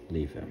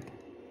lever.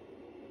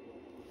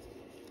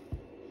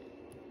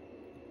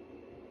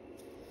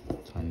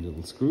 Tiny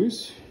little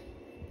screws.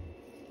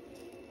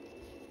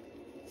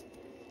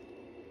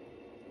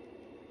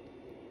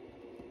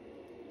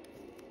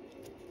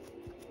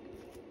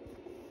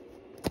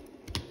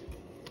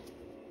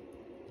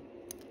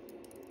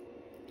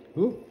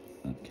 Oh,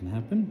 that can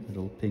happen. It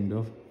all pinged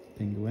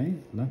away.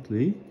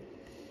 Luckily,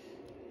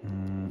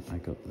 I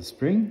got the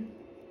spring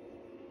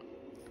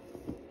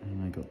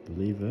and I got the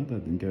lever.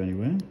 That didn't go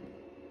anywhere.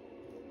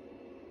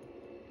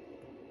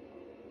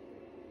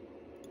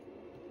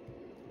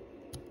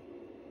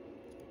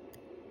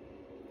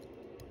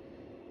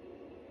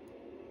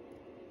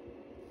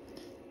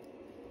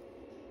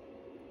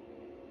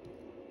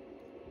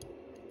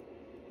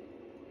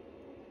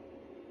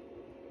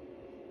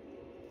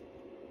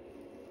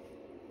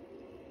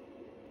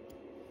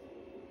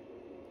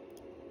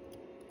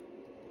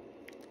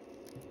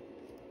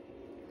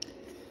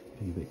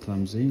 A bit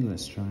clumsy.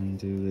 Let's try and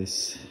do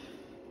this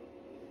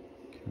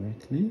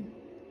correctly.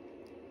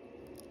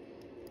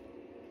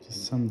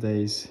 Just some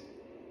days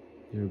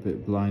you're a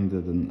bit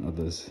blinder than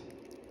others.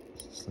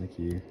 It's just like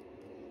you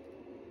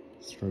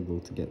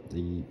struggle to get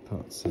the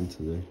parts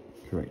into the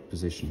correct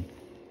position.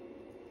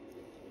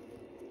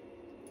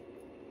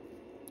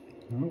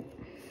 Oh.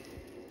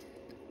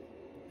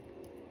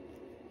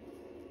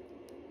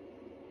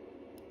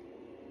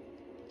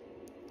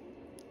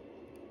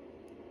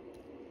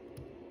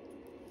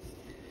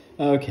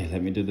 Okay,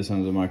 let me do this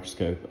under the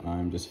microscope.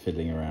 I'm just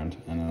fiddling around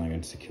and then I'm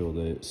going to secure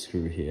the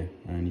screw here.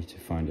 I need to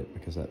find it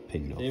because that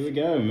pinged off. Here we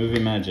go,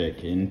 movie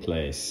magic in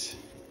place.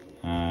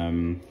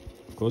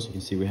 Of course you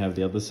can see we have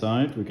the other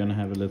side. We're going to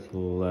have a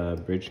little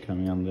bridge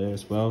coming on there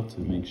as well to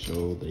make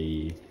sure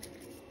the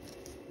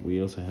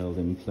wheels are held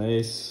in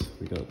place.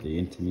 We got the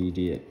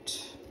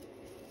intermediate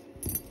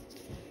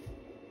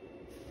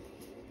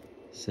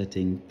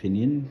setting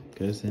pinion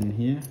goes in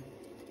here.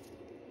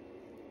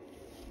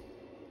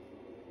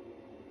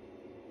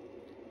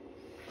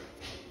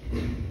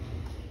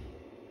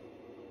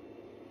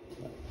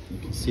 You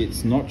can see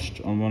it's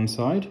notched on one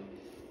side,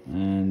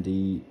 and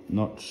the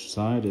notched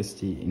side is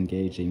the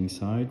engaging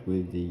side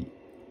with the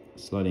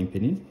sliding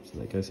pinion, so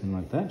that goes in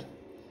like that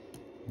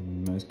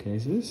in most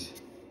cases.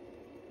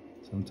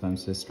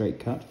 Sometimes they're straight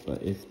cut,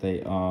 but if they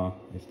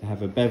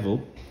have a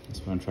bevel, that's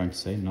what I'm trying to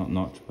say, not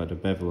notch, but a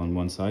bevel on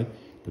one side,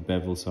 the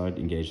bevel side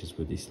engages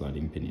with the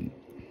sliding pinion.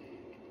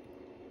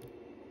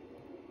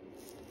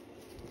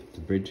 Put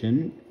the bridge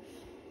in.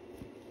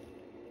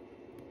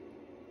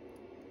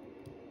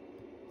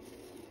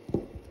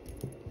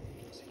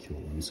 Secure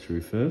one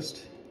screw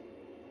first.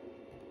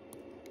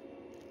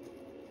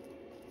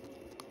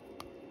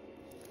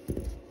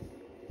 Like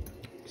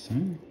so.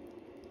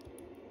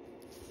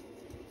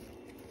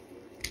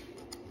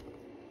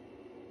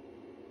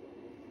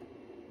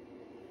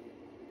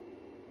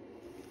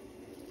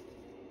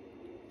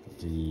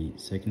 The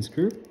second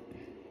screw.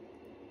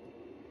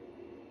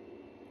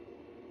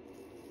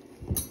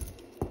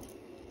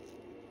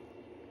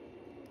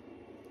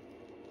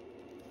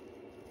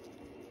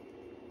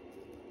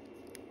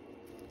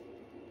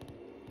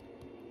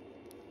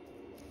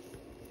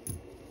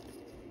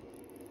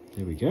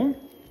 There we go.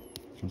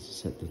 Just to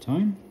set the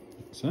time,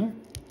 like so.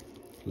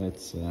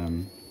 Let's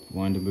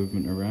wind the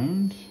movement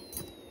around.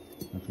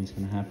 Nothing's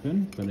going to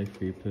happen, but if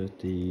we put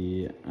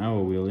the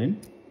hour wheel in,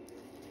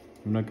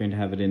 I'm not going to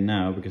have it in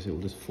now because it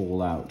will just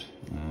fall out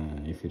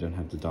if you don't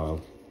have the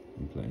dial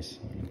in place.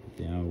 I'm going to put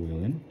the hour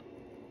wheel in.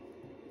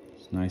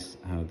 It's nice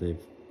how they've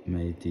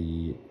made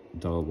the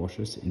dial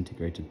washers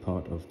integrated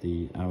part of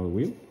the hour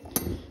wheel.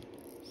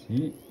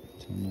 See,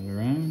 turn that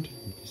around.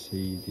 You can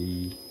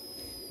see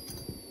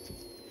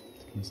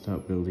it's going to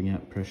start building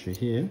up pressure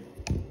here.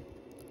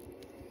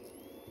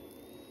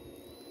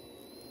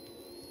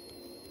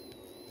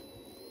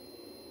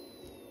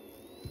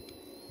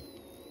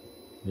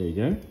 There you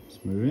go,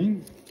 it's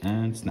moving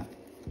and snap.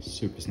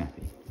 Super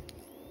snappy.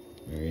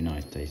 Very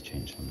nice taste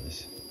change on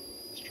this.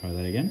 Let's try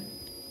that again.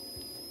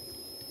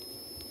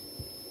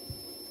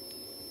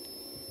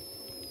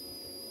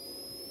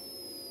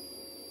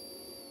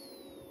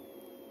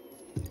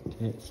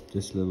 Okay, it's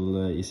this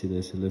little, you see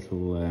there's a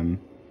little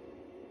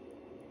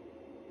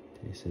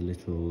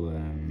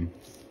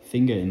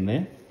finger in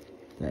there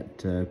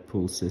that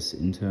pulls this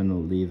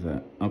internal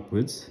lever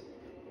upwards,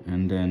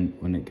 and then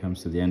when it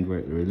comes to the end where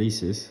it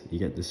releases, you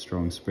get this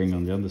strong spring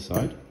on the other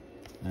side,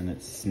 and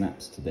it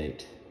snaps to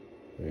date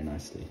very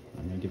nicely.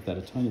 I'm going to give that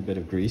a tiny bit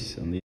of grease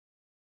on the.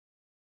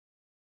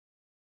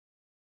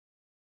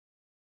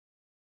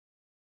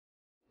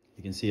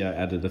 You can see I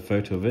added a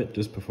photo of it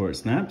just before it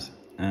snaps,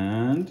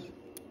 and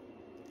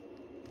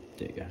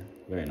there you go,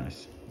 very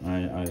nice.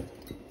 I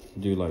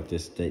do like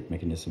this date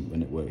mechanism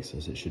when it works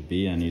as it should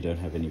be, and you don't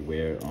have any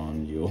wear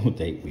on your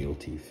date wheel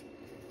teeth.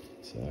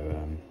 So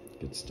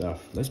good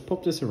stuff. Let's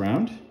pop this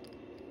around.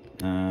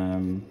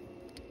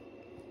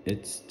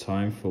 It's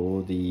time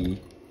for the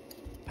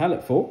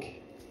pallet fork,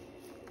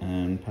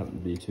 and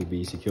pallet to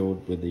be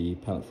secured with the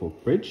pallet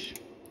fork bridge.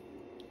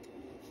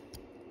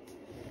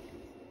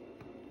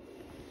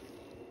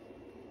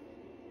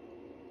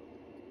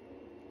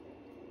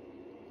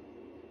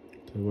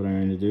 So what I'm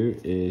going to do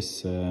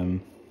is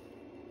I'm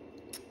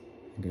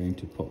going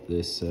to pop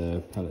this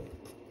pallet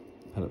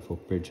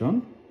fork bridge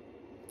on.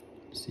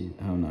 See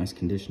how nice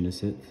condition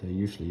is it. So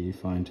usually you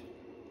find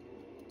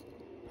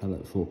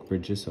pallet fork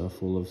bridges are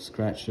full of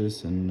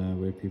scratches and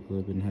where people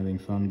have been having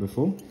fun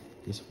before.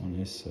 This one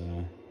is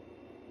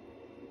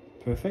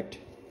perfect.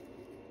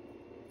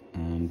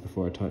 And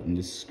before I tighten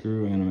this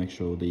screw, I'm going to make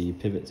sure the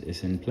pivot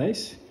is in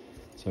place.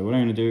 So what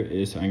I'm going to do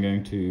is I'm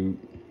going to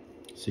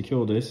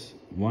secure this,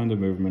 wind the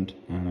movement,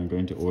 and I'm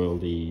going to oil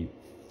the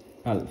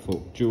pallet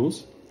fork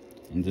jewels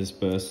and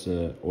disperse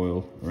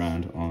oil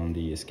around on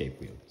the escape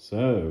wheel.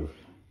 So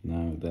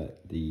now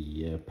that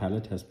the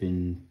pallet has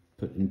been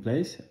put in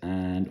place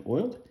and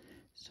oiled,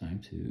 it's time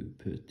to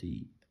put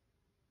the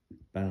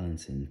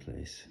balance in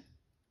place.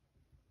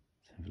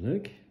 Let's have a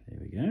look. There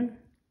we go.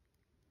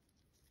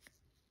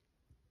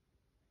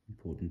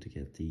 Important to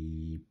get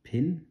the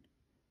pin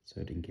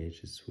so it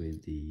engages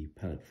with the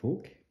pallet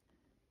fork,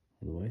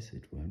 otherwise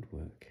it won't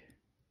work.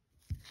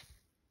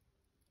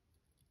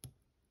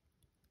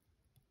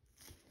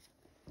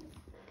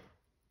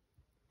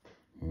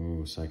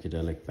 Oh,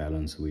 psychedelic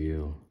balance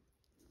wheel.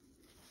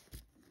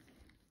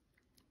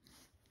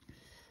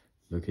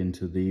 Look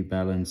into the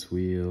balance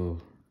wheel.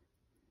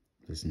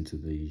 Listen to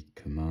the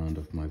command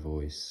of my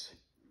voice.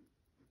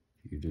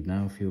 You do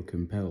now feel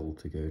compelled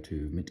to go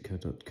to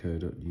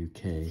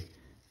mitka.co.uk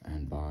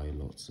and buy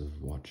lots of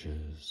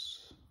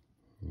watches.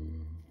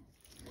 Ooh.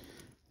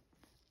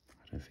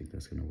 I don't think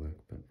that's going to work,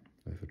 but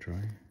worth a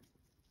try.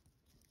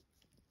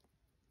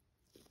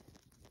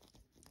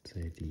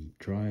 Say the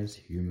driest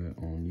humor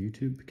on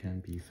YouTube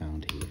can be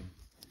found here.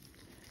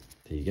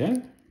 There you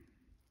go.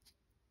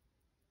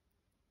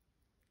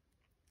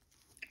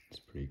 It's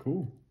pretty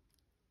cool.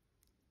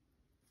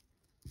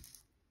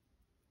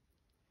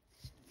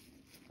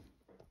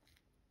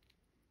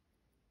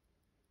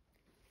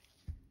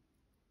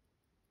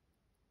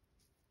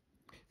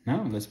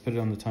 Now let's put it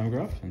on the time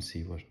graph and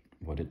see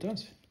what it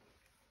does.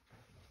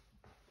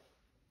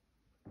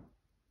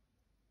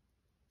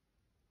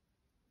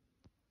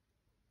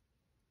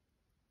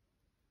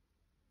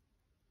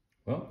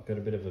 Well, got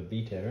a bit of a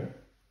beat error,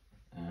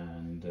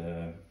 and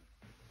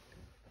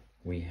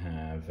we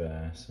have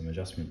some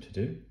adjustment to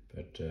do,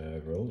 but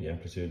overall the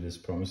amplitude is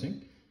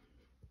promising.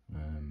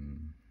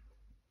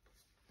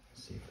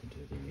 Let's see if we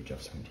do the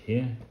adjustment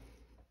here.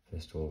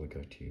 First of all, we're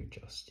going to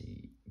adjust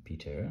the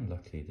beat error, and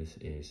luckily this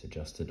is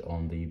adjusted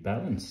on the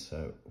balance,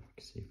 so we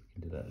can see if we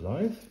can do that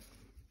live.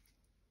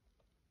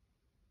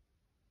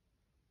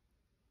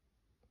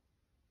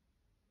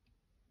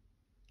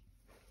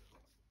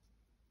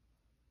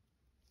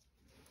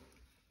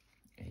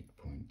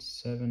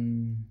 It's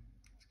going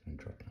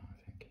to drop now, I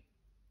think.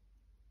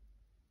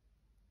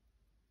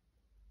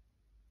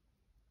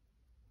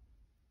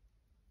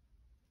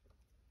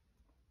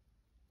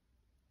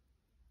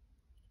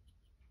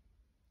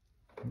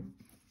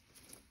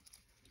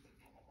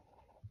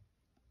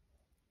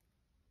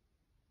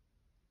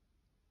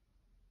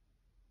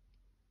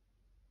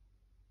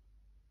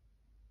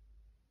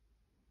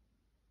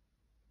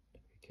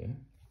 There we go.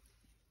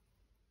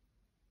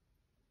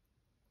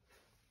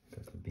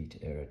 Got the beat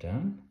error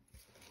down.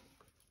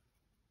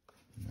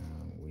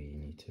 Now we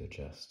need to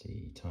adjust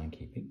the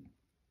timekeeping.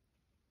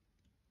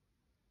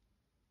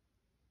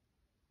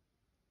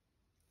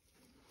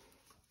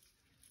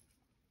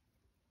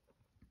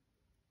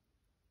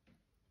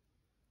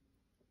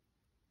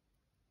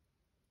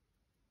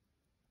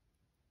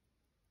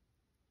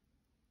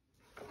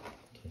 In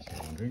case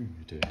you're wondering,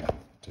 we do have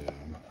it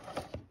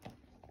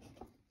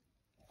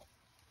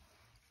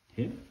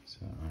here.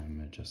 So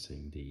I'm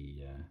adjusting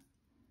the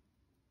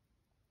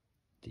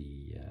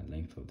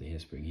length of the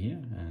hairspring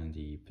here and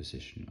the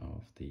position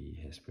of the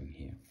hairspring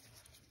here.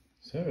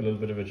 So a little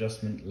bit of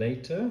adjustment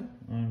later.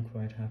 I'm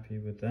quite happy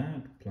with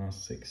that.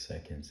 Plus 6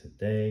 seconds a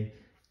day.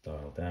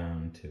 Dial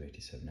down to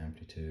 87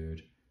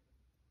 amplitude.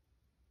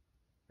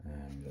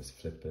 And let's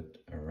flip it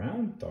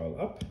around, dial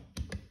up.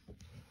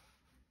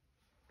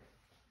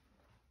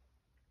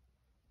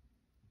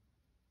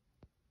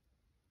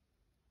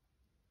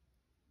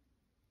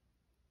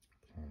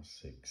 Plus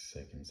 6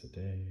 seconds a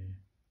day.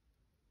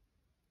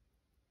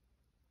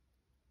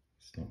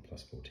 It's not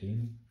plus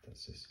 14,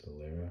 that's just a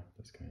little error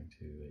that's going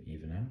to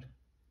even out.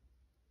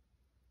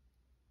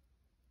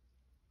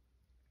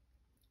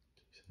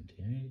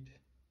 278.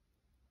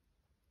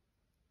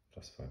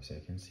 Plus 5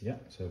 seconds, yeah,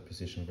 so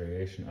positional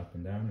variation up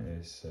and down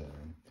is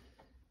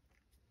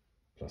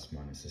plus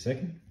minus a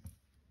second.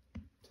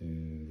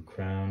 To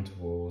crown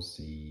towards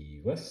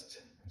the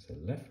west, that's the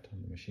left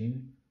on the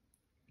machine.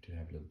 We do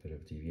have a little bit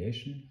of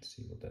deviation,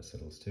 see what that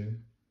settles to.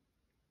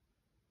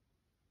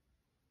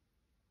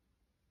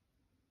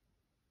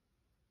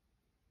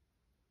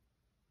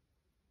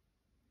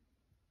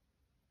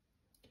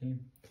 Okay,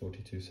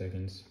 42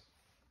 seconds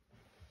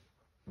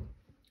a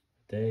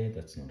day,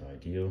 that's not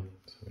ideal,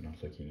 so we're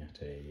not looking at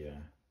a,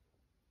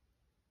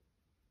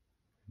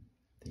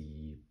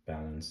 the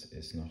balance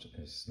is not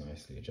as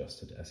nicely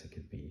adjusted as it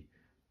could be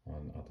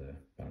on other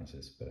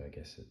balances, but I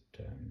guess it,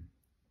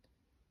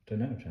 don't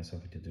know, it has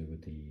something to do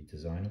with the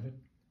design of it.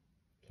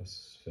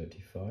 Plus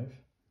 35,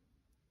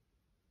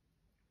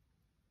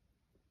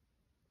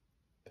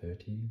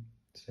 30,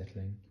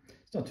 settling.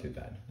 It's not too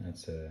bad.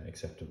 That's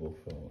acceptable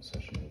for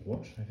such an old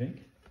watch, I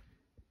think.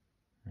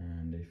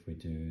 And if we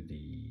do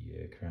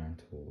the crown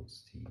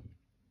towards the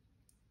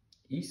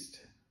east,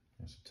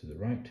 also to the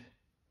right,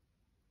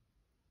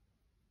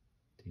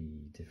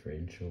 the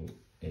differential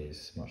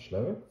is much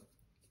lower.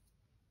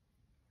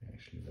 We're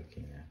actually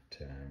looking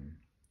at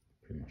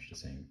pretty much the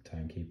same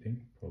timekeeping,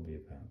 probably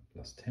about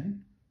plus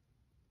 10,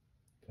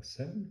 plus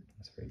 7.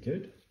 That's very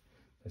good.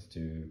 Let's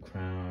do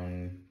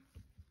crown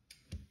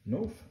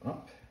north,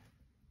 up.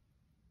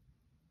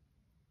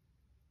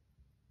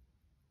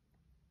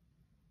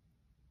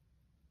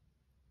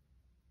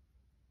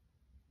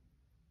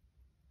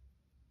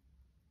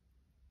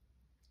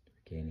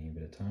 Gaining a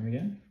bit of time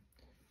again.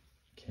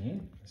 Okay,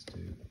 let's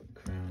do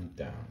crown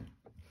down,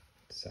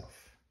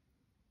 south.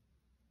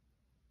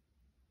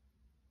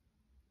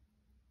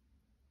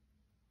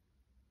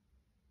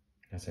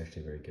 That's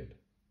actually very good.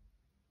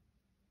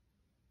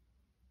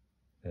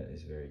 That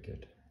is very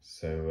good.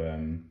 So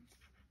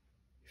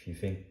if you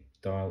think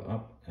dial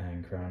up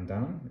and crown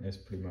down is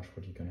pretty much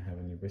what you're going to have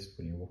on your wrist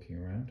when you're walking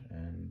around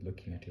and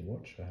looking at your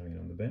watch or having it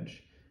on the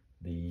bench,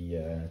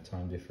 the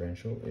time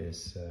differential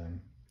is,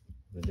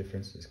 the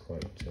difference is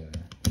quite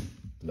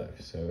low.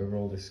 So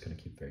overall this is going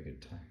to keep very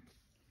good time.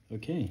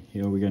 Okay,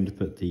 here we're going to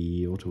put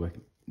the auto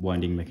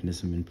winding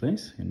mechanism in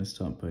place. I'm going to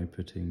start by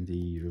putting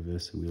the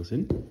reverser wheels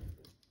in.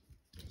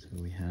 So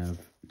we have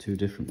two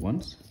different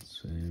ones.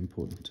 It's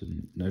important to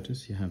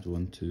notice. You have the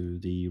one to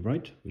the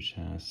right, which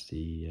has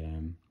the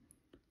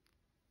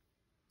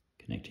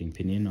connecting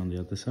pinion on the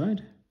other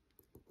side.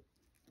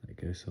 That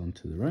goes on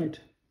to the right.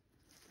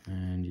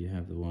 And you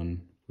have the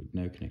one with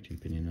no connecting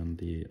pinion on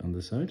the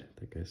other side.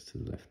 That goes to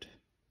the left.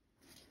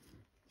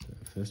 So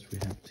first we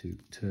have to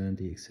turn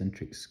the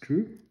eccentric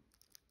screw,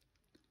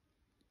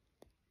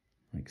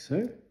 like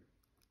so.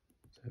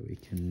 So we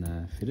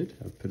can fit it.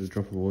 I've put a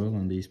drop of oil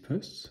on these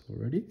posts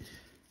already.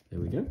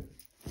 There we go.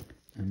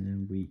 And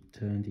then we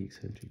turn the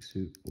eccentric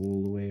screw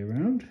all the way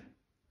around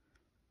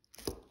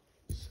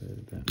so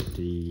that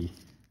the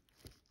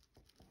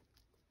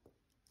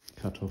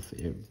cut-off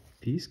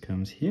piece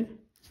comes here.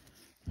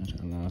 That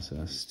allows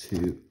us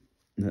to,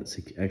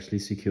 that actually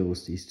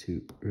secures these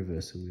two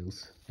reverser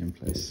wheels in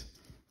place.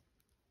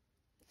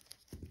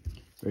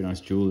 Very nice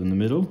jewel in the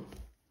middle.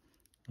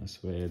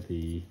 That's where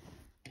the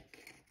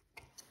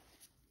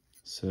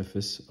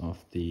surface of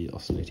the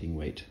oscillating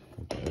weight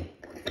will go.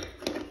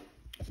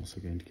 I'm also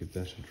going to give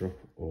that a drop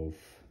of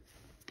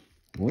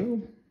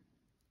oil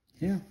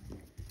here.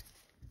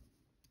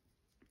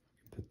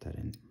 Put that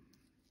in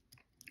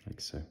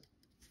like so.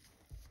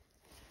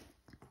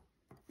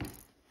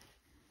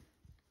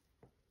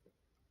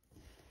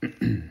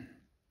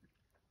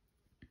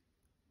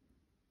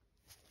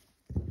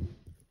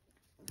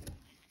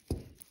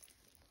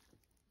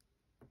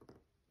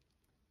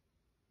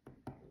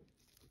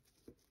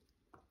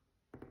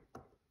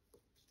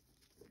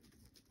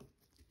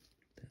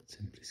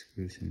 Simply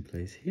screws in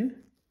place here.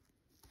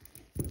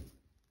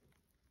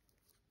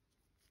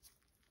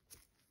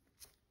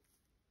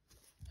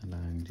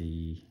 Allowing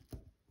the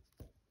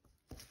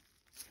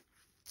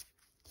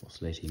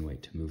oscillating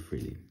weight to move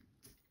freely.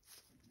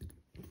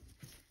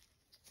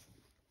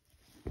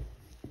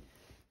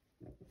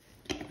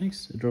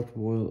 Next, a drop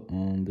of oil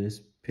on this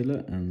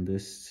pillar and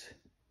this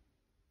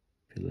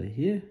pillar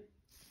here.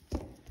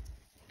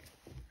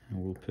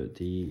 And we'll put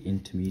the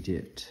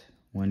intermediate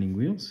winding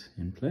wheels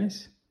in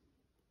place.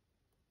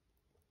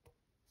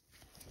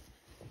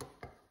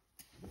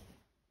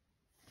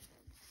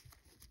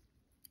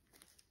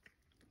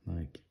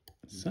 Like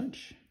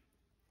such,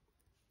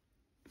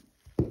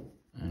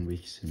 and we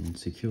can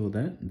secure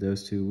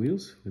those two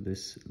wheels with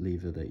this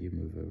lever that you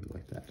move over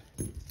like that.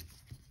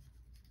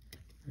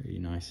 Very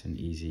nice and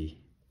easy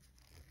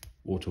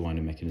auto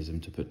winder mechanism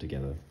to put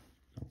together.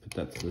 I'll put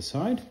that to the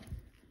side,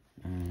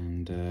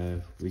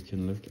 and we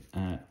can look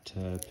at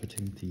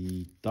putting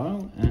the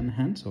dial and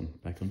hands on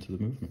back onto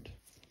the movement.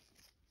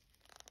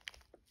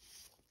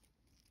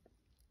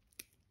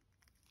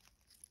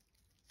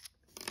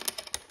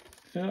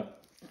 Yeah,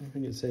 I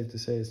think it's safe to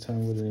say it's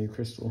time with a new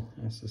crystal,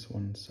 as this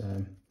one's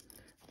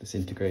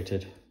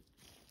disintegrated.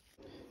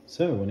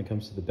 So when it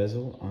comes to the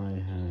bezel, I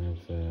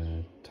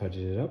have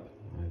tidied it up.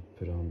 I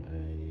put on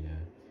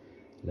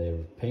a layer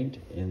of paint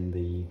in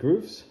the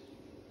grooves,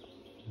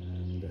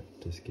 and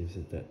that just gives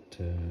it that,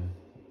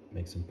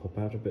 makes them pop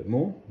out a bit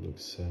more.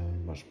 Looks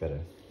much better.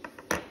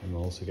 I'm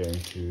also going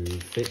to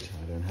fit,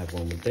 I don't have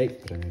one with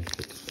date, but I'm going to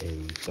fit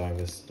a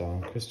diver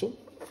style crystal.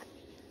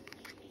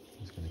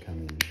 It's going to come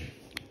in here.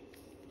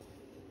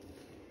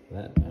 For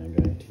that, I'm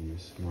going to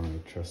use my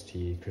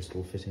trusty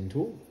crystal fitting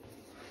tool.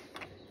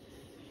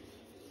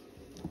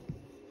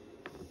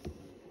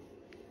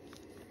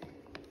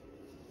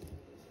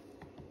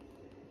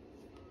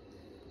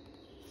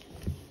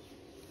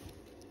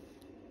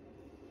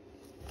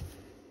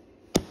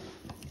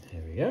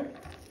 There we go.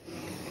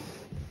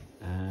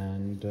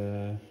 And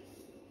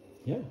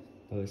yeah,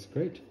 that looks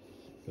great.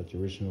 Got the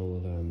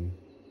original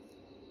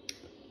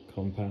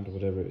compound or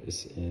whatever it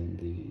is in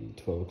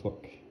the 12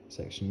 o'clock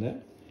section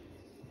there.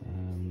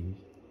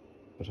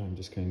 But I'm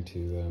just going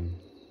to,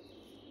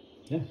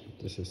 yeah,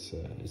 this is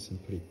it's in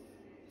pretty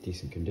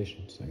decent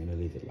condition, so I'm going to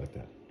leave it like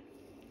that.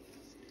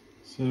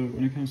 So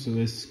when it comes to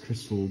this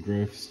crystal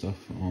growth stuff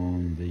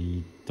on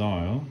the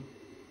dial,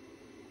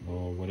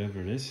 or whatever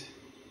it is,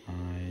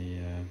 I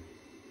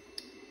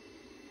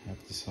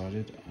have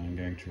decided I'm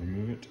going to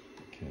remove it,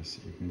 because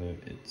even though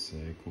it's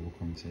a cool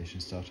condensation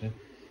starter,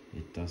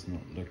 it does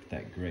not look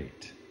that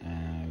great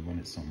when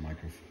it's not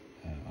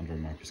under a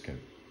microscope.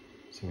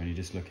 So when you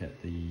just look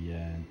at the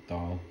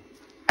dial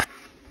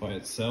by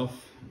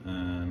itself,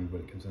 and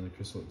when it comes under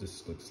crystal, it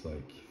just looks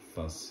like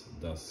fuzz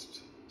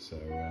dust. So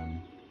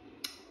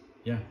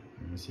yeah,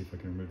 I'm going to see if I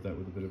can remove that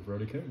with a bit of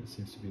Rodico. It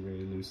seems to be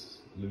really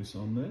loose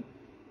on there,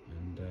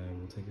 and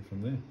we'll take it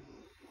from there.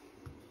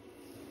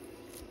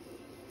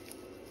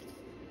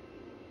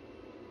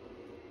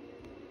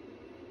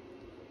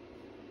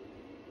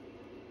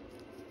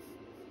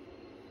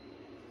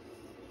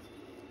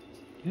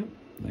 Yep,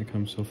 that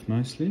comes off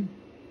nicely.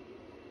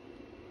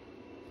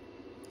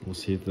 We'll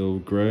see if they'll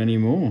grow any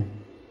more.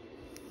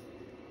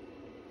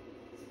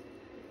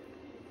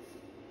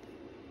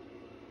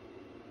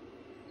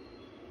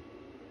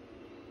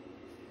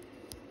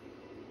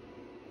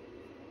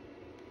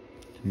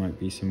 There might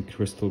be some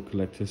crystal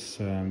collectors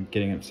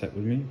getting upset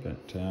with me,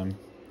 but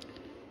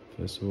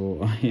first of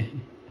all,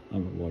 I'm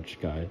a watch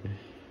guy.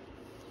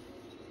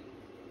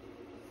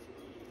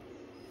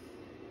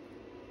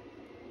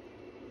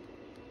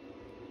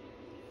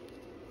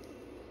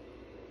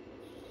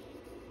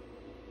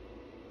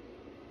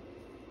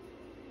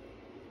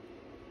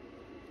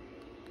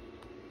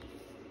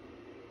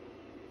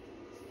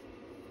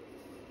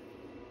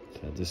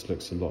 This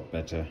looks a lot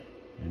better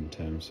in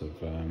terms of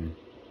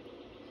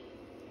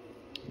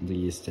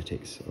the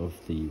aesthetics of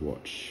the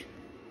watch.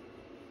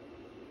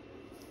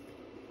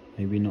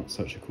 Maybe not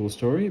such a cool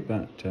story,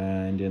 but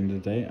in the end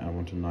of the day, I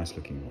want a nice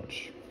looking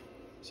watch.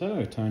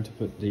 So, time to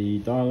put the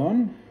dial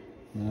on.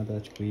 Now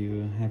that we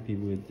were happy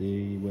with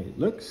the way it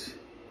looks,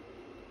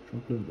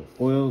 drop a little bit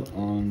of oil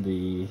on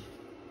the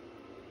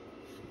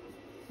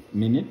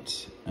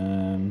minute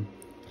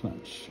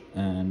clutch,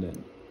 and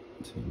then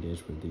to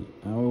engage with the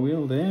hour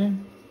wheel there,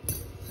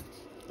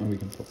 and we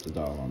can pop the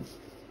dial on.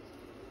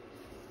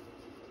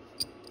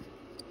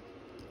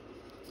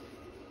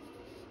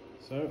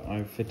 So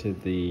I've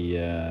fitted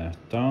the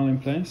dial in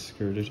place,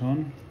 screwed it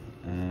on,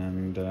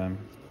 and now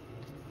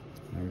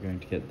we're going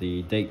to get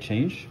the date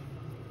change.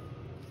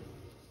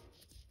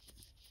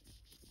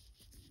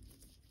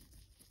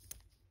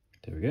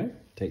 There we go,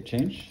 date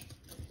change.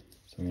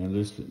 So I'm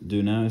going to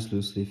do now is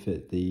loosely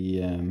fit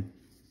the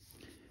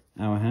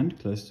hour hand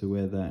close to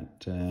where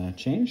that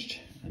changed,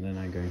 and then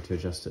I'm going to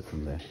adjust it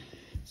from there.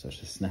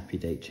 Such a snappy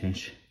date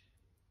change.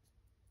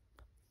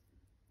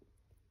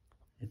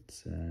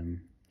 It's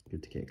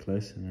good to get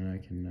close, and then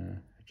I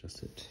can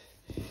adjust it.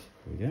 There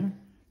we go.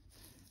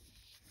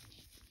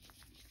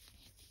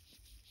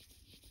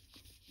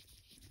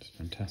 It's a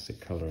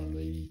fantastic color on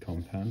the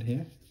compound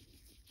here.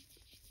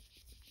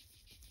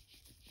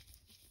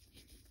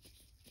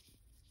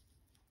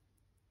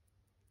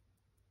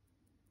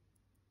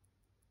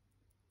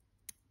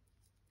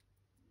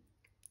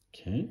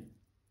 Okay,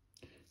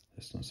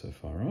 that's not so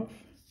far off.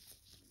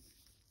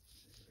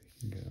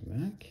 We can go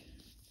back.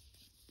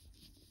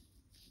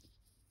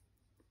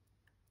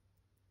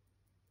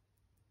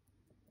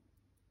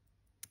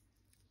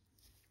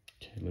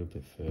 Okay, a little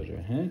bit further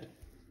ahead.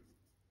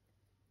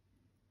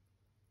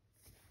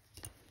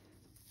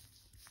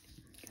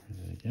 Try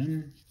that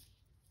again.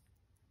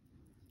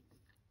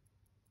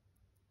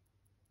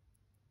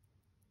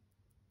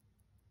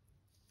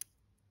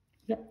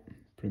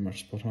 pretty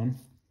much spot on.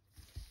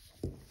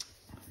 I'm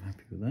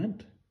happy with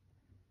that.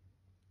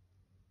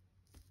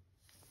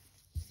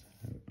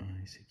 So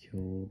I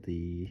secure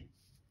the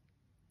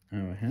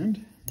hour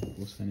hand. I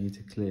also need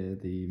to clear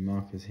the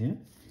markers here.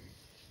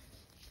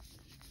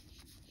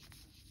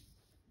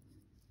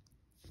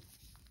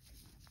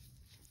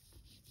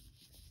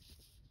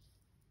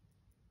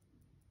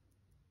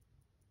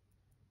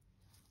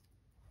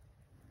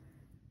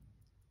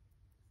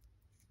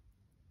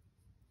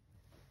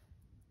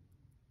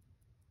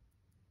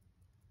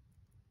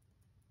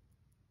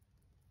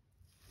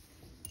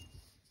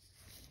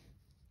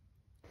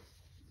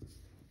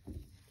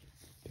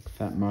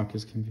 Fat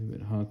markers can be a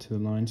bit hard to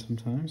align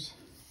sometimes.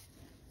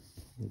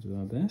 We'll do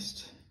our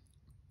best.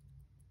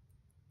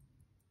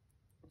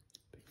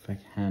 Big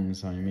fat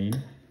hands, I mean.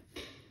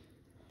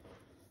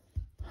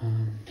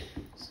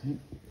 So,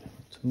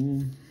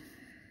 tool.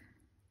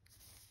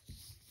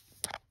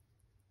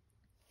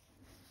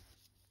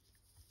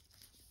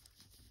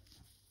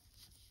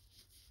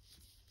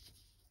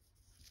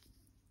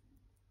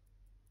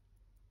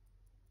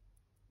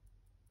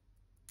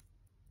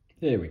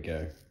 There we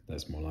go.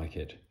 That's more like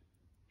it.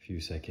 Few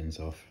seconds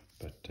off,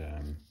 but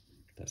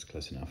that's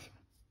close enough.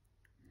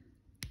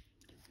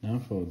 Now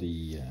for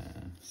the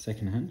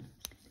second hand,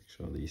 make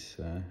sure these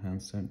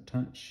hands don't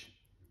touch.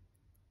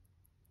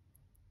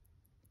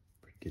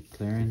 Pretty good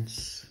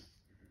clearance,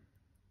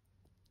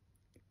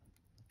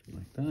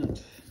 like that.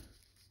 See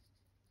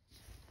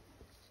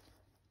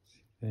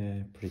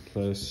there, pretty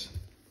close.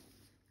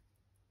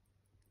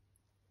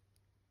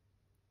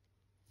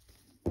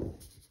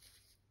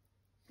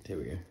 There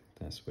we go,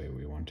 that's where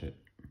we want it.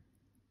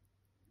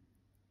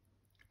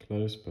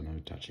 Close, but no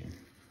touching.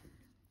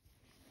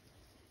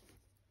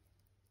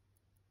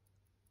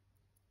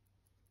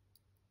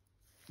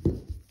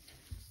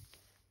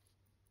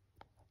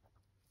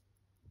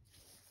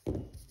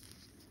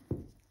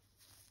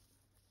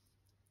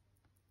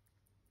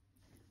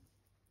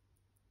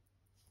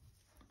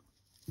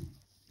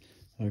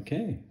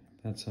 Okay,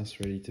 that's us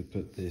ready to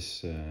put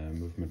this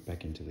movement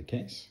back into the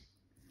case.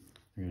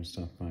 We're going to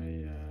start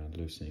by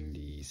loosening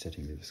the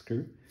setting lever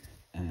screw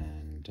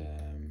and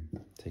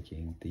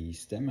taking the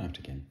stem out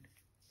again.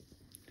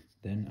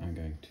 Then I'm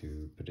going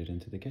to put it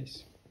into the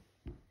case.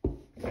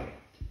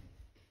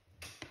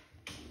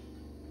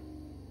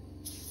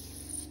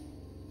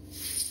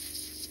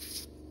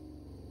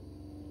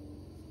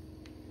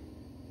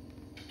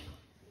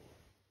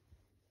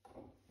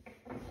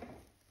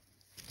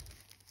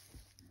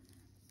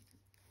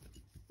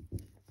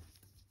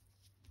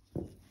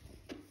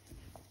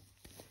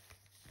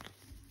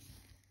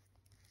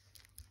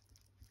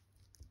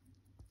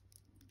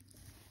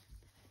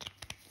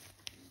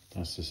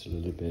 That's just a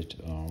little bit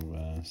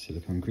of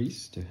silicone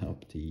grease to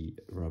help the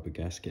rubber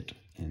gasket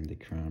and the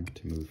crown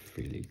to move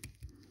freely.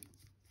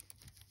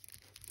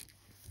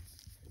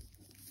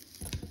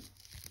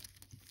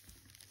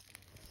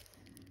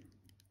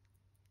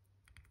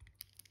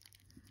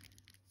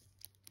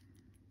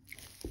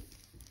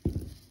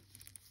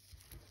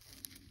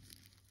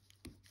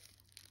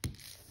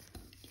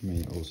 You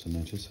may also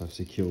notice I've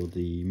secured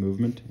the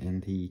movement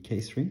in the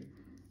case ring.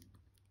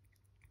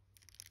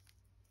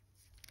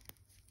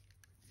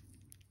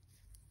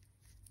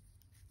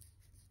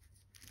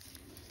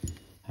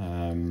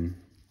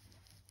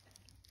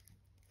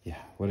 Yeah,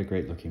 what a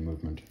great looking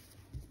movement.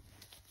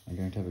 I'm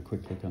going to have a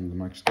quick look under the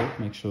microscope,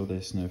 make sure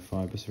there's no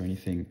fibers or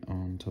anything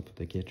on top of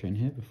the gear train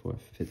here before I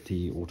fit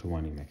the auto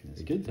winding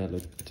mechanism. Good, that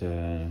looked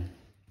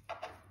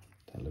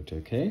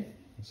okay.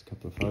 There's a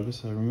couple of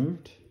fibers I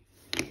removed.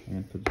 I'm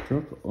going to put a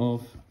drop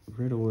of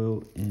red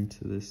oil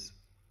into this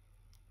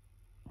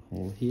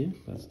hole here.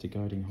 That's the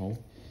guiding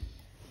hole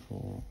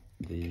for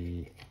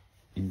the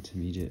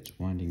intermediate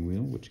winding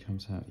wheel, which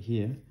comes out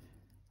here.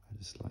 I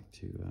just like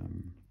to,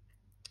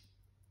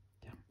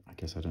 yeah, I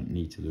guess I don't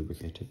need to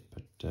lubricate it,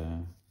 but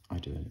I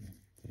do anyway.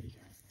 There you go.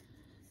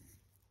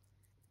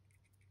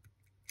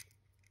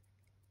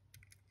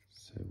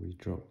 So we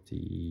drop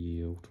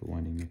the auto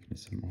winding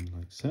mechanism on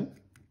like so.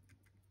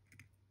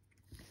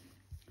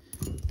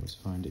 I always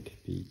find it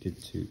could be good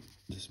to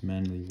just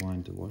manually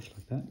wind the watch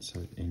like that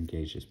so it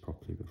engages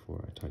properly before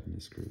I tighten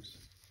the screws.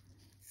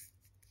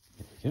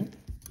 There we go.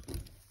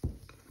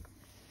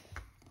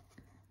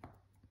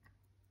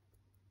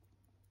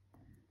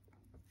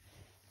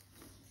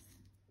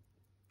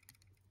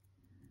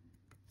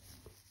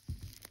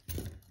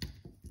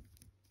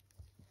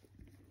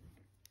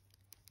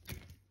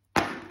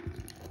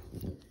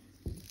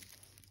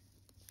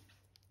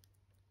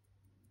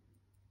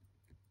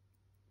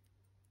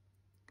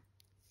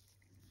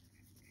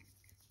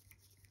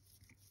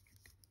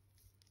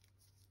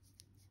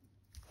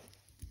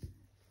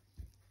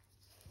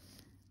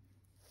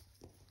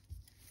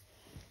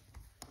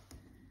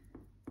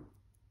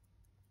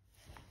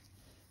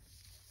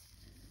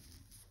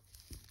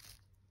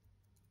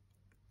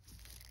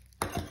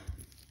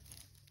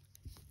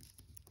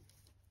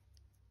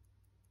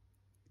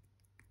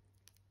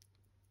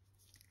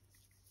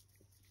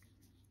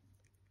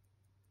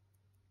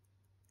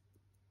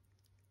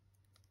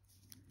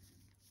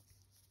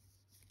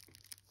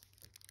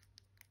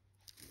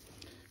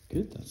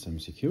 Good, that's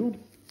secured.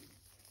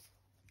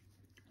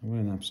 What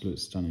an absolute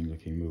stunning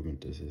looking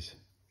movement this is.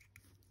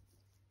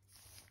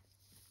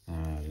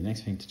 The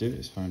next thing to do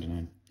is find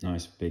a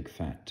nice big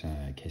fat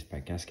case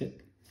back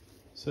gasket.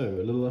 So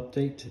a little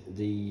update,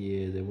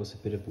 there was a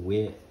bit of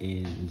wear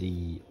in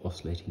the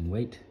oscillating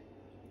weight,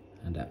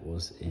 and that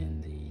was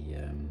in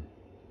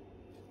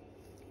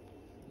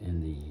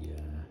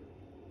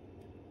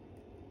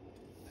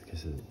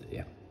because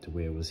the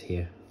wear was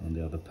here on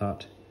the other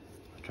part.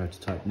 I tried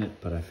to tighten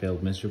it, but I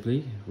failed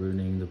miserably,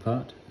 ruining the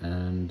part,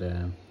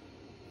 and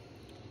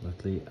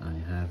luckily I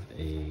have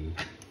a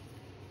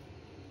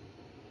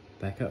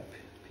backup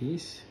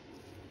piece,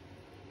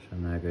 which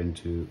I'm now going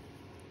to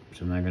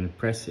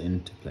press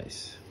into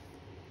place.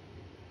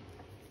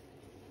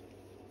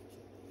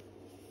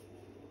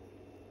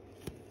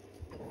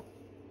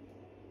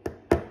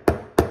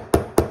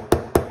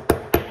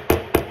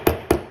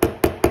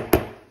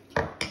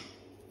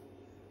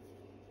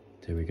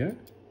 There we go.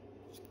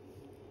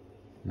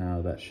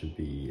 Now that should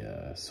be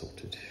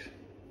sorted.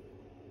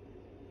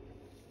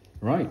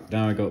 Right,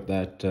 now I got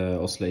that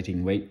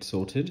oscillating weight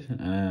sorted.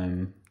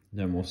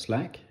 No more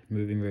slack,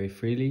 moving very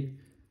freely.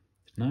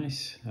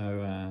 Nice,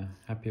 so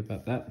happy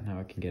about that.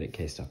 Now I can get it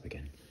cased up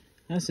again.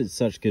 As it's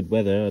such good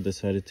weather, I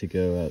decided to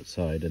go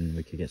outside and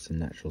we could get some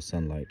natural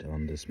sunlight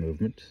on this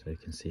movement so you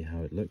can see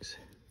how it looks.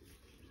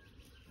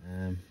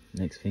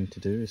 Next thing to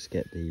do is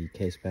get the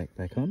case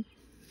back on.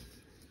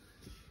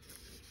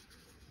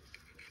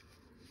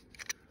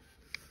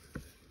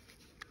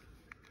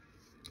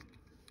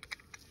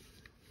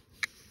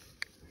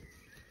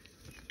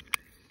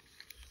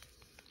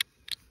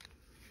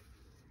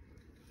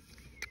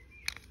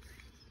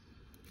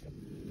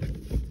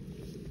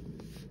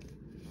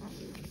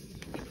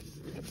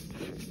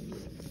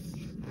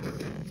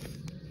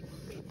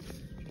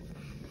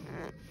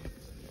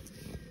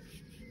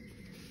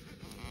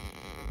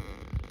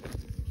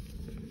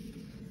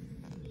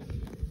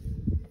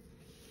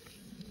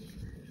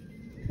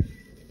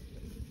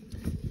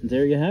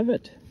 There you have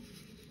it.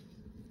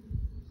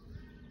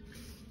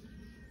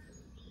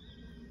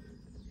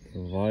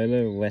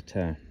 Wyler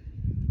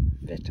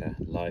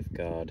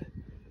Lifeguard.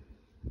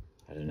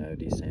 I don't know,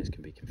 these names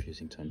can be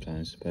confusing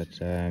sometimes, but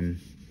I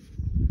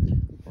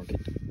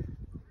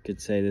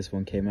could say this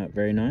one came out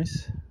very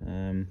nice.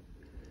 I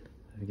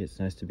think it's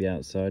nice to be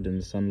outside in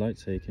the sunlight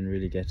so you can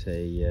really get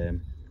a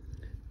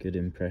good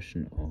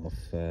impression of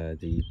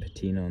the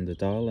patina on the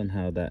dial and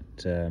how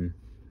that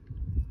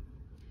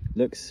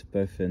looks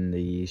both in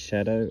the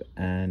shadow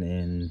and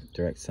in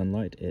direct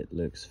sunlight. It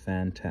looks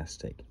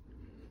fantastic.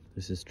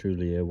 This is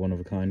truly a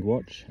one-of-a-kind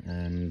watch,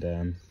 and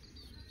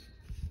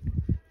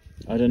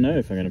I don't know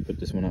if I'm going to put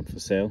this one up for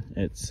sale.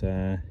 It's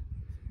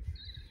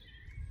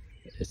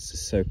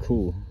just so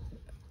cool.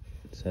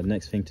 So the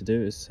next thing to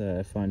do is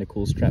find a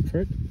cool strap for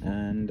it,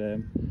 and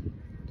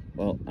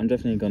well, I'm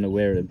definitely going to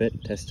wear it a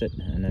bit, test it,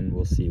 and then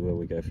we'll see where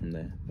we go from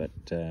there. But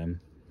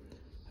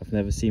I've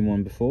never seen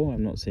one before. I've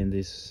not seen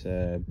this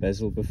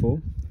bezel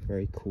before.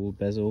 Very cool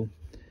bezel,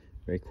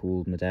 very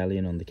cool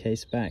medallion on the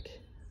case back.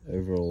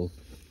 Overall,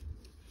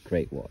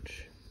 great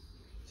watch.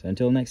 So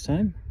until next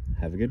time,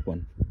 have a good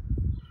one.